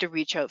okay to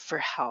reach out for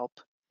help.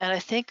 And I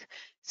think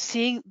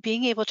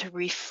being able to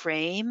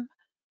reframe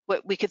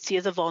what we could see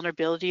as a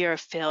vulnerability or a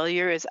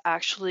failure is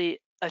actually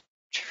a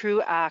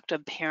true act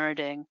of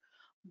parenting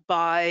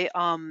by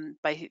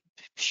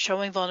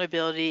showing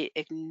vulnerability,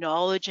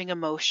 acknowledging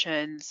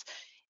emotions,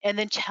 and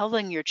then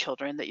telling your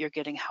children that you're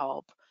getting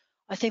help.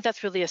 I think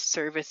that's really a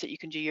service that you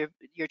can do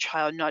your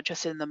child, not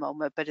just in the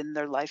moment, but in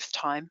their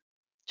lifetime,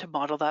 to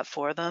model that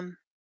for them.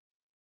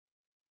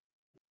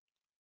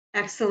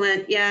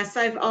 Excellent. Yes,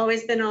 I've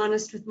always been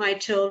honest with my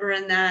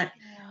children that,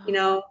 you Yeah,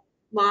 know,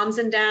 moms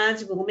and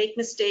dads will make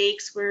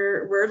mistakes.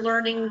 We're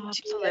learning to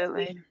as we.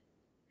 absolutely.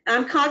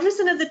 I'm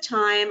cognizant of the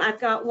time.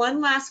 I've got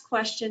one last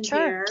question Sure,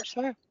 here.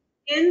 sure.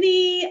 In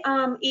the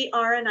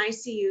ER and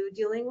ICU,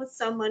 dealing with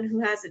someone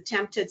who has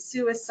attempted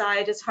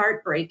suicide is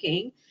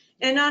heartbreaking.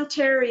 In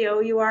Ontario,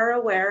 you are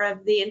aware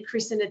of the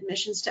increase in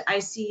admissions to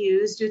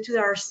ICUs due to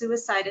our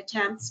suicide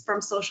attempts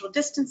from social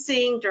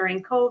distancing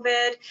during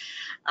COVID.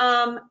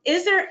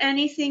 Is there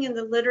anything in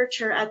the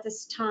literature at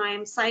this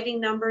time citing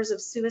numbers of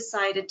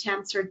suicide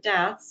attempts or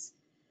deaths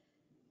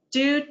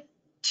due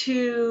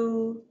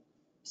to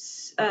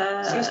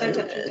Suicide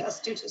attempts or deaths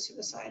due to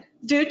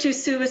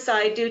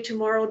suicide. due to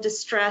moral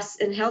distress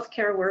in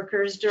healthcare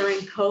workers during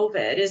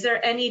COVID? Is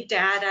there any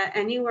data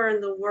anywhere in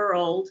the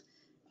world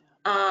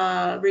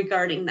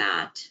regarding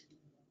that?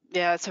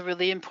 Yeah, it's a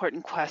really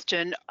important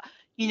question.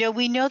 You know,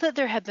 we know that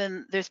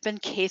there's been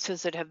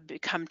cases that have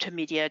come to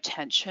media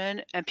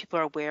attention and people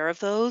are aware of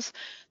those.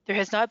 There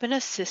has not been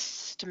a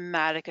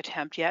systematic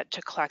attempt yet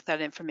to collect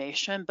that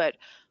information, but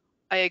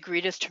I agree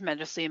it is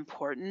tremendously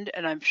important,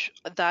 and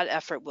that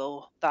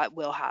that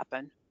will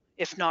happen.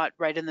 If not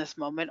right in this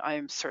moment, I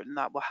am certain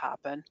that will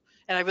happen.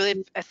 And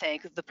I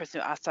thank the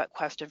person who asked that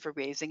question for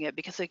raising it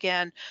because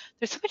again,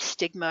 there's so much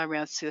stigma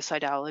around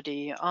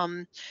suicidality.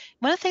 One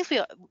of the things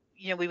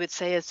we would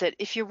say is that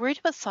if you're worried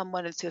about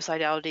someone in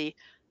suicidality,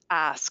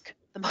 ask.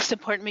 The most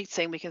important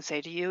thing we can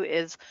say to you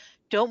is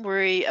don't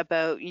worry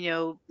about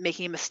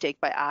making a mistake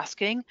by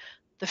asking.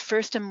 The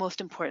first and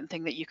most important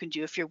thing that you can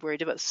do if you're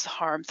worried about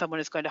someone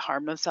is going to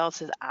harm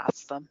themselves, is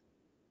ask them.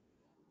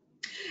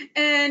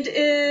 And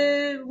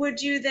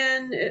would you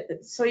then,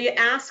 so you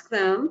ask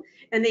them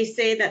and they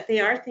say that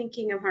they are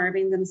thinking of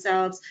harming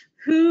themselves,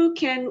 who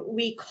can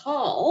we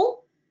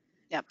call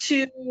Yep.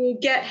 to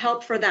get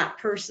help for that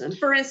person?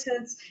 For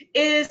instance,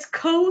 is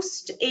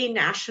COAST a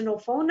national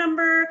phone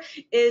number?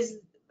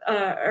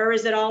 Or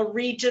is it all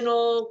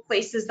regional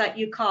places that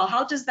you call?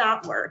 How does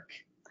that work?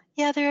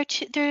 Yeah, there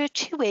are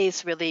two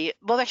ways really.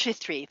 Well, actually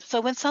three.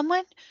 So when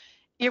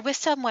you're with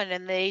someone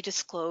and they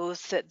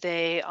disclose that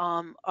they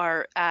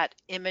are at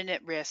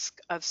imminent risk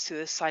of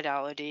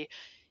suicidality,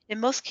 in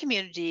most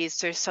communities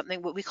there's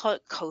something what we call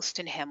it COAST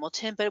in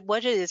Hamilton, but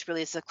what it is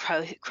really is a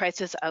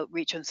crisis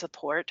outreach and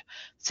support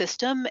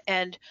system,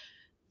 and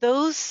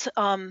those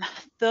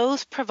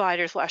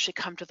providers will actually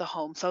come to the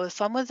home. So if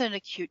someone's in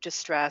acute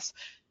distress,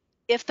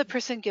 if the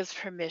person gives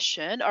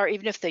permission, or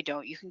even if they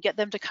don't, you can get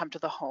them to come to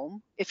the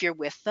home if you're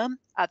with them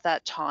at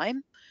that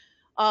time.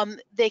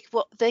 They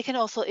can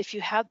also, if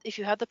you have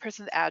the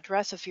person's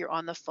address, if you're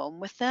on the phone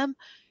with them,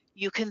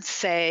 you can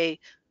say,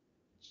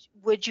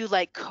 would you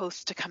like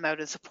COAST to come out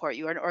and support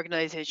you, or an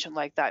organization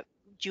like that?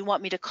 Do you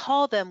want me to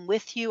call them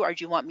with you, or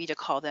do you want me to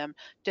call them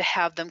to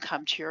have them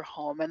come to your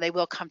home? And they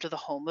will come to the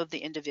home of the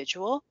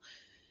individual.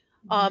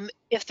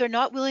 If they're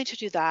not willing to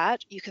do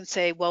that, you can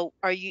say, well,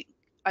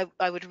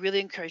 I would really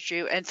encourage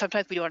you, and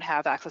sometimes we don't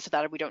have access to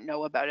that or we don't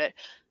know about it.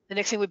 The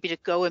next thing would be to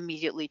go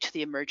immediately to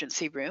the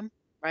emergency room,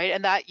 right?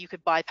 And that you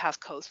could bypass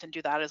COAST and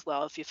do that as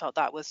well if you felt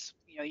that was,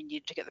 you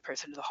needed to get the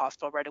person to the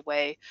hospital right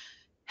away.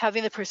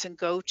 Having the person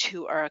go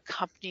to or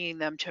accompanying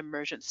them to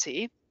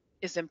emergency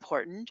is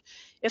important.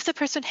 If the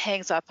person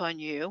hangs up on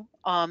you,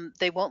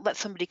 they won't let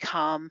somebody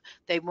come,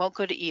 they won't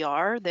go to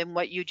ER, then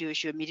what you do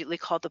is you immediately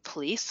call the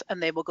police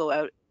and they will go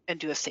out and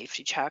do a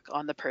safety check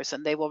on the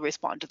person. They will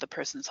respond to the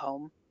person's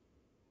home.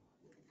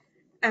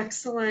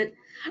 Excellent.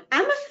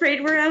 I'm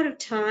afraid we're out of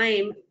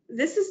time.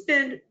 This has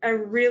been a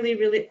really,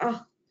 really,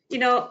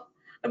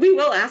 we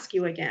will ask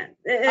you again.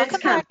 I'll It's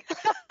come come. back.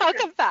 I'll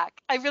come back.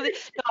 I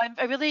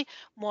really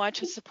want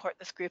to support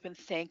this group and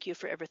thank you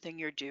for everything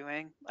you're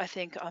doing. I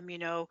think,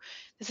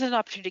 this is an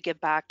opportunity to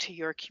give back to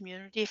your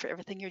community for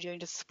everything you're doing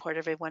to support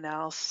everyone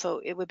else.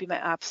 So it would be my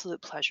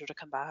absolute pleasure to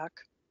come back.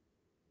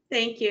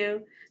 Thank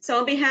you. So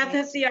on behalf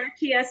of Thanks. the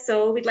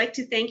RTSO, we'd like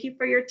to thank you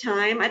for your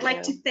time. I'd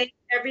like to thank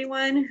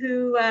everyone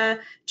who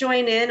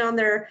joined in on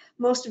their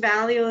most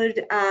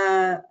valued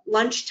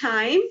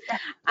lunchtime.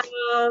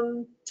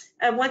 Um,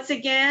 Once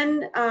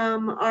again,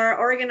 our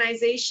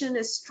organization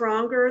is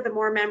stronger the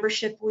more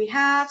membership we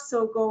have,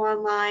 so go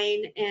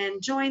online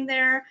and join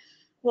there.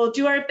 We'll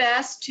do our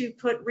best to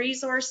put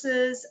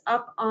resources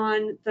up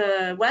on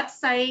the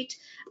website.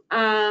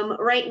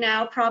 Right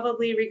now,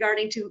 probably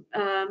regarding to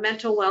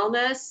mental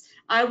wellness,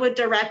 I would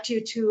direct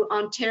you to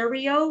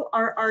Ontario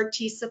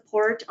RRT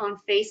Support on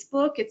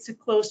Facebook. It's a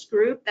closed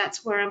group.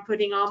 That's where I'm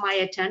putting all my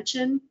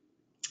attention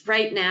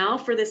right now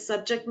for this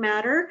subject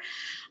matter.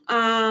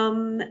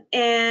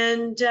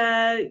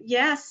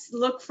 Yes,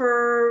 look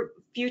for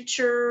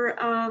future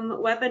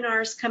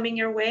webinars coming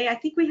your way. I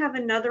think we have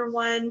another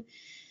one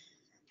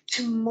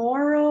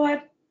tomorrow,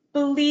 I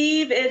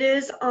believe. It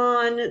is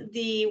on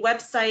the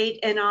website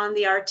and on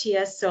the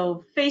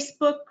RTSO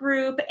Facebook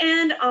group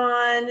and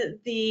on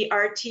the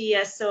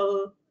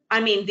RTSO,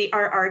 the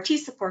RRT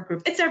support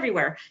group. It's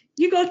everywhere.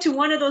 You go to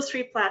one of those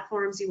 3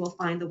 platforms, you will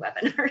find the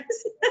webinars.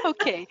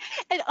 Okay,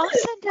 and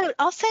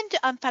I'll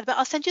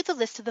send you the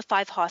list of the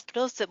 5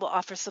 hospitals that will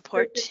offer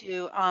support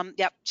to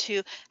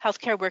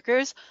healthcare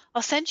workers.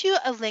 I'll send you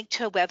a link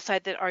to a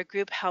website that our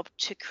group helped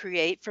to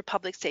create for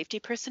public safety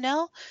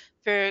personnel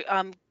for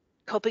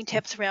coping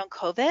tips around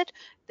COVID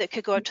that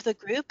could go out to the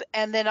group,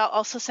 and then I'll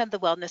also send the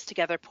Wellness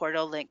Together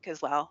portal link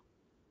as well.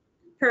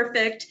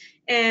 Perfect.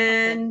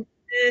 And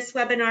this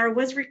webinar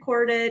was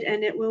recorded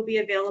and it will be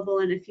available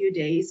in a few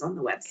days on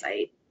the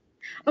website.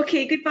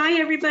 Okay, goodbye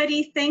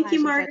everybody. Thank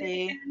you,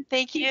 Margaret.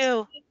 Thank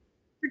you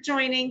for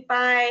joining.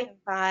 Bye.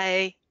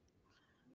 Bye.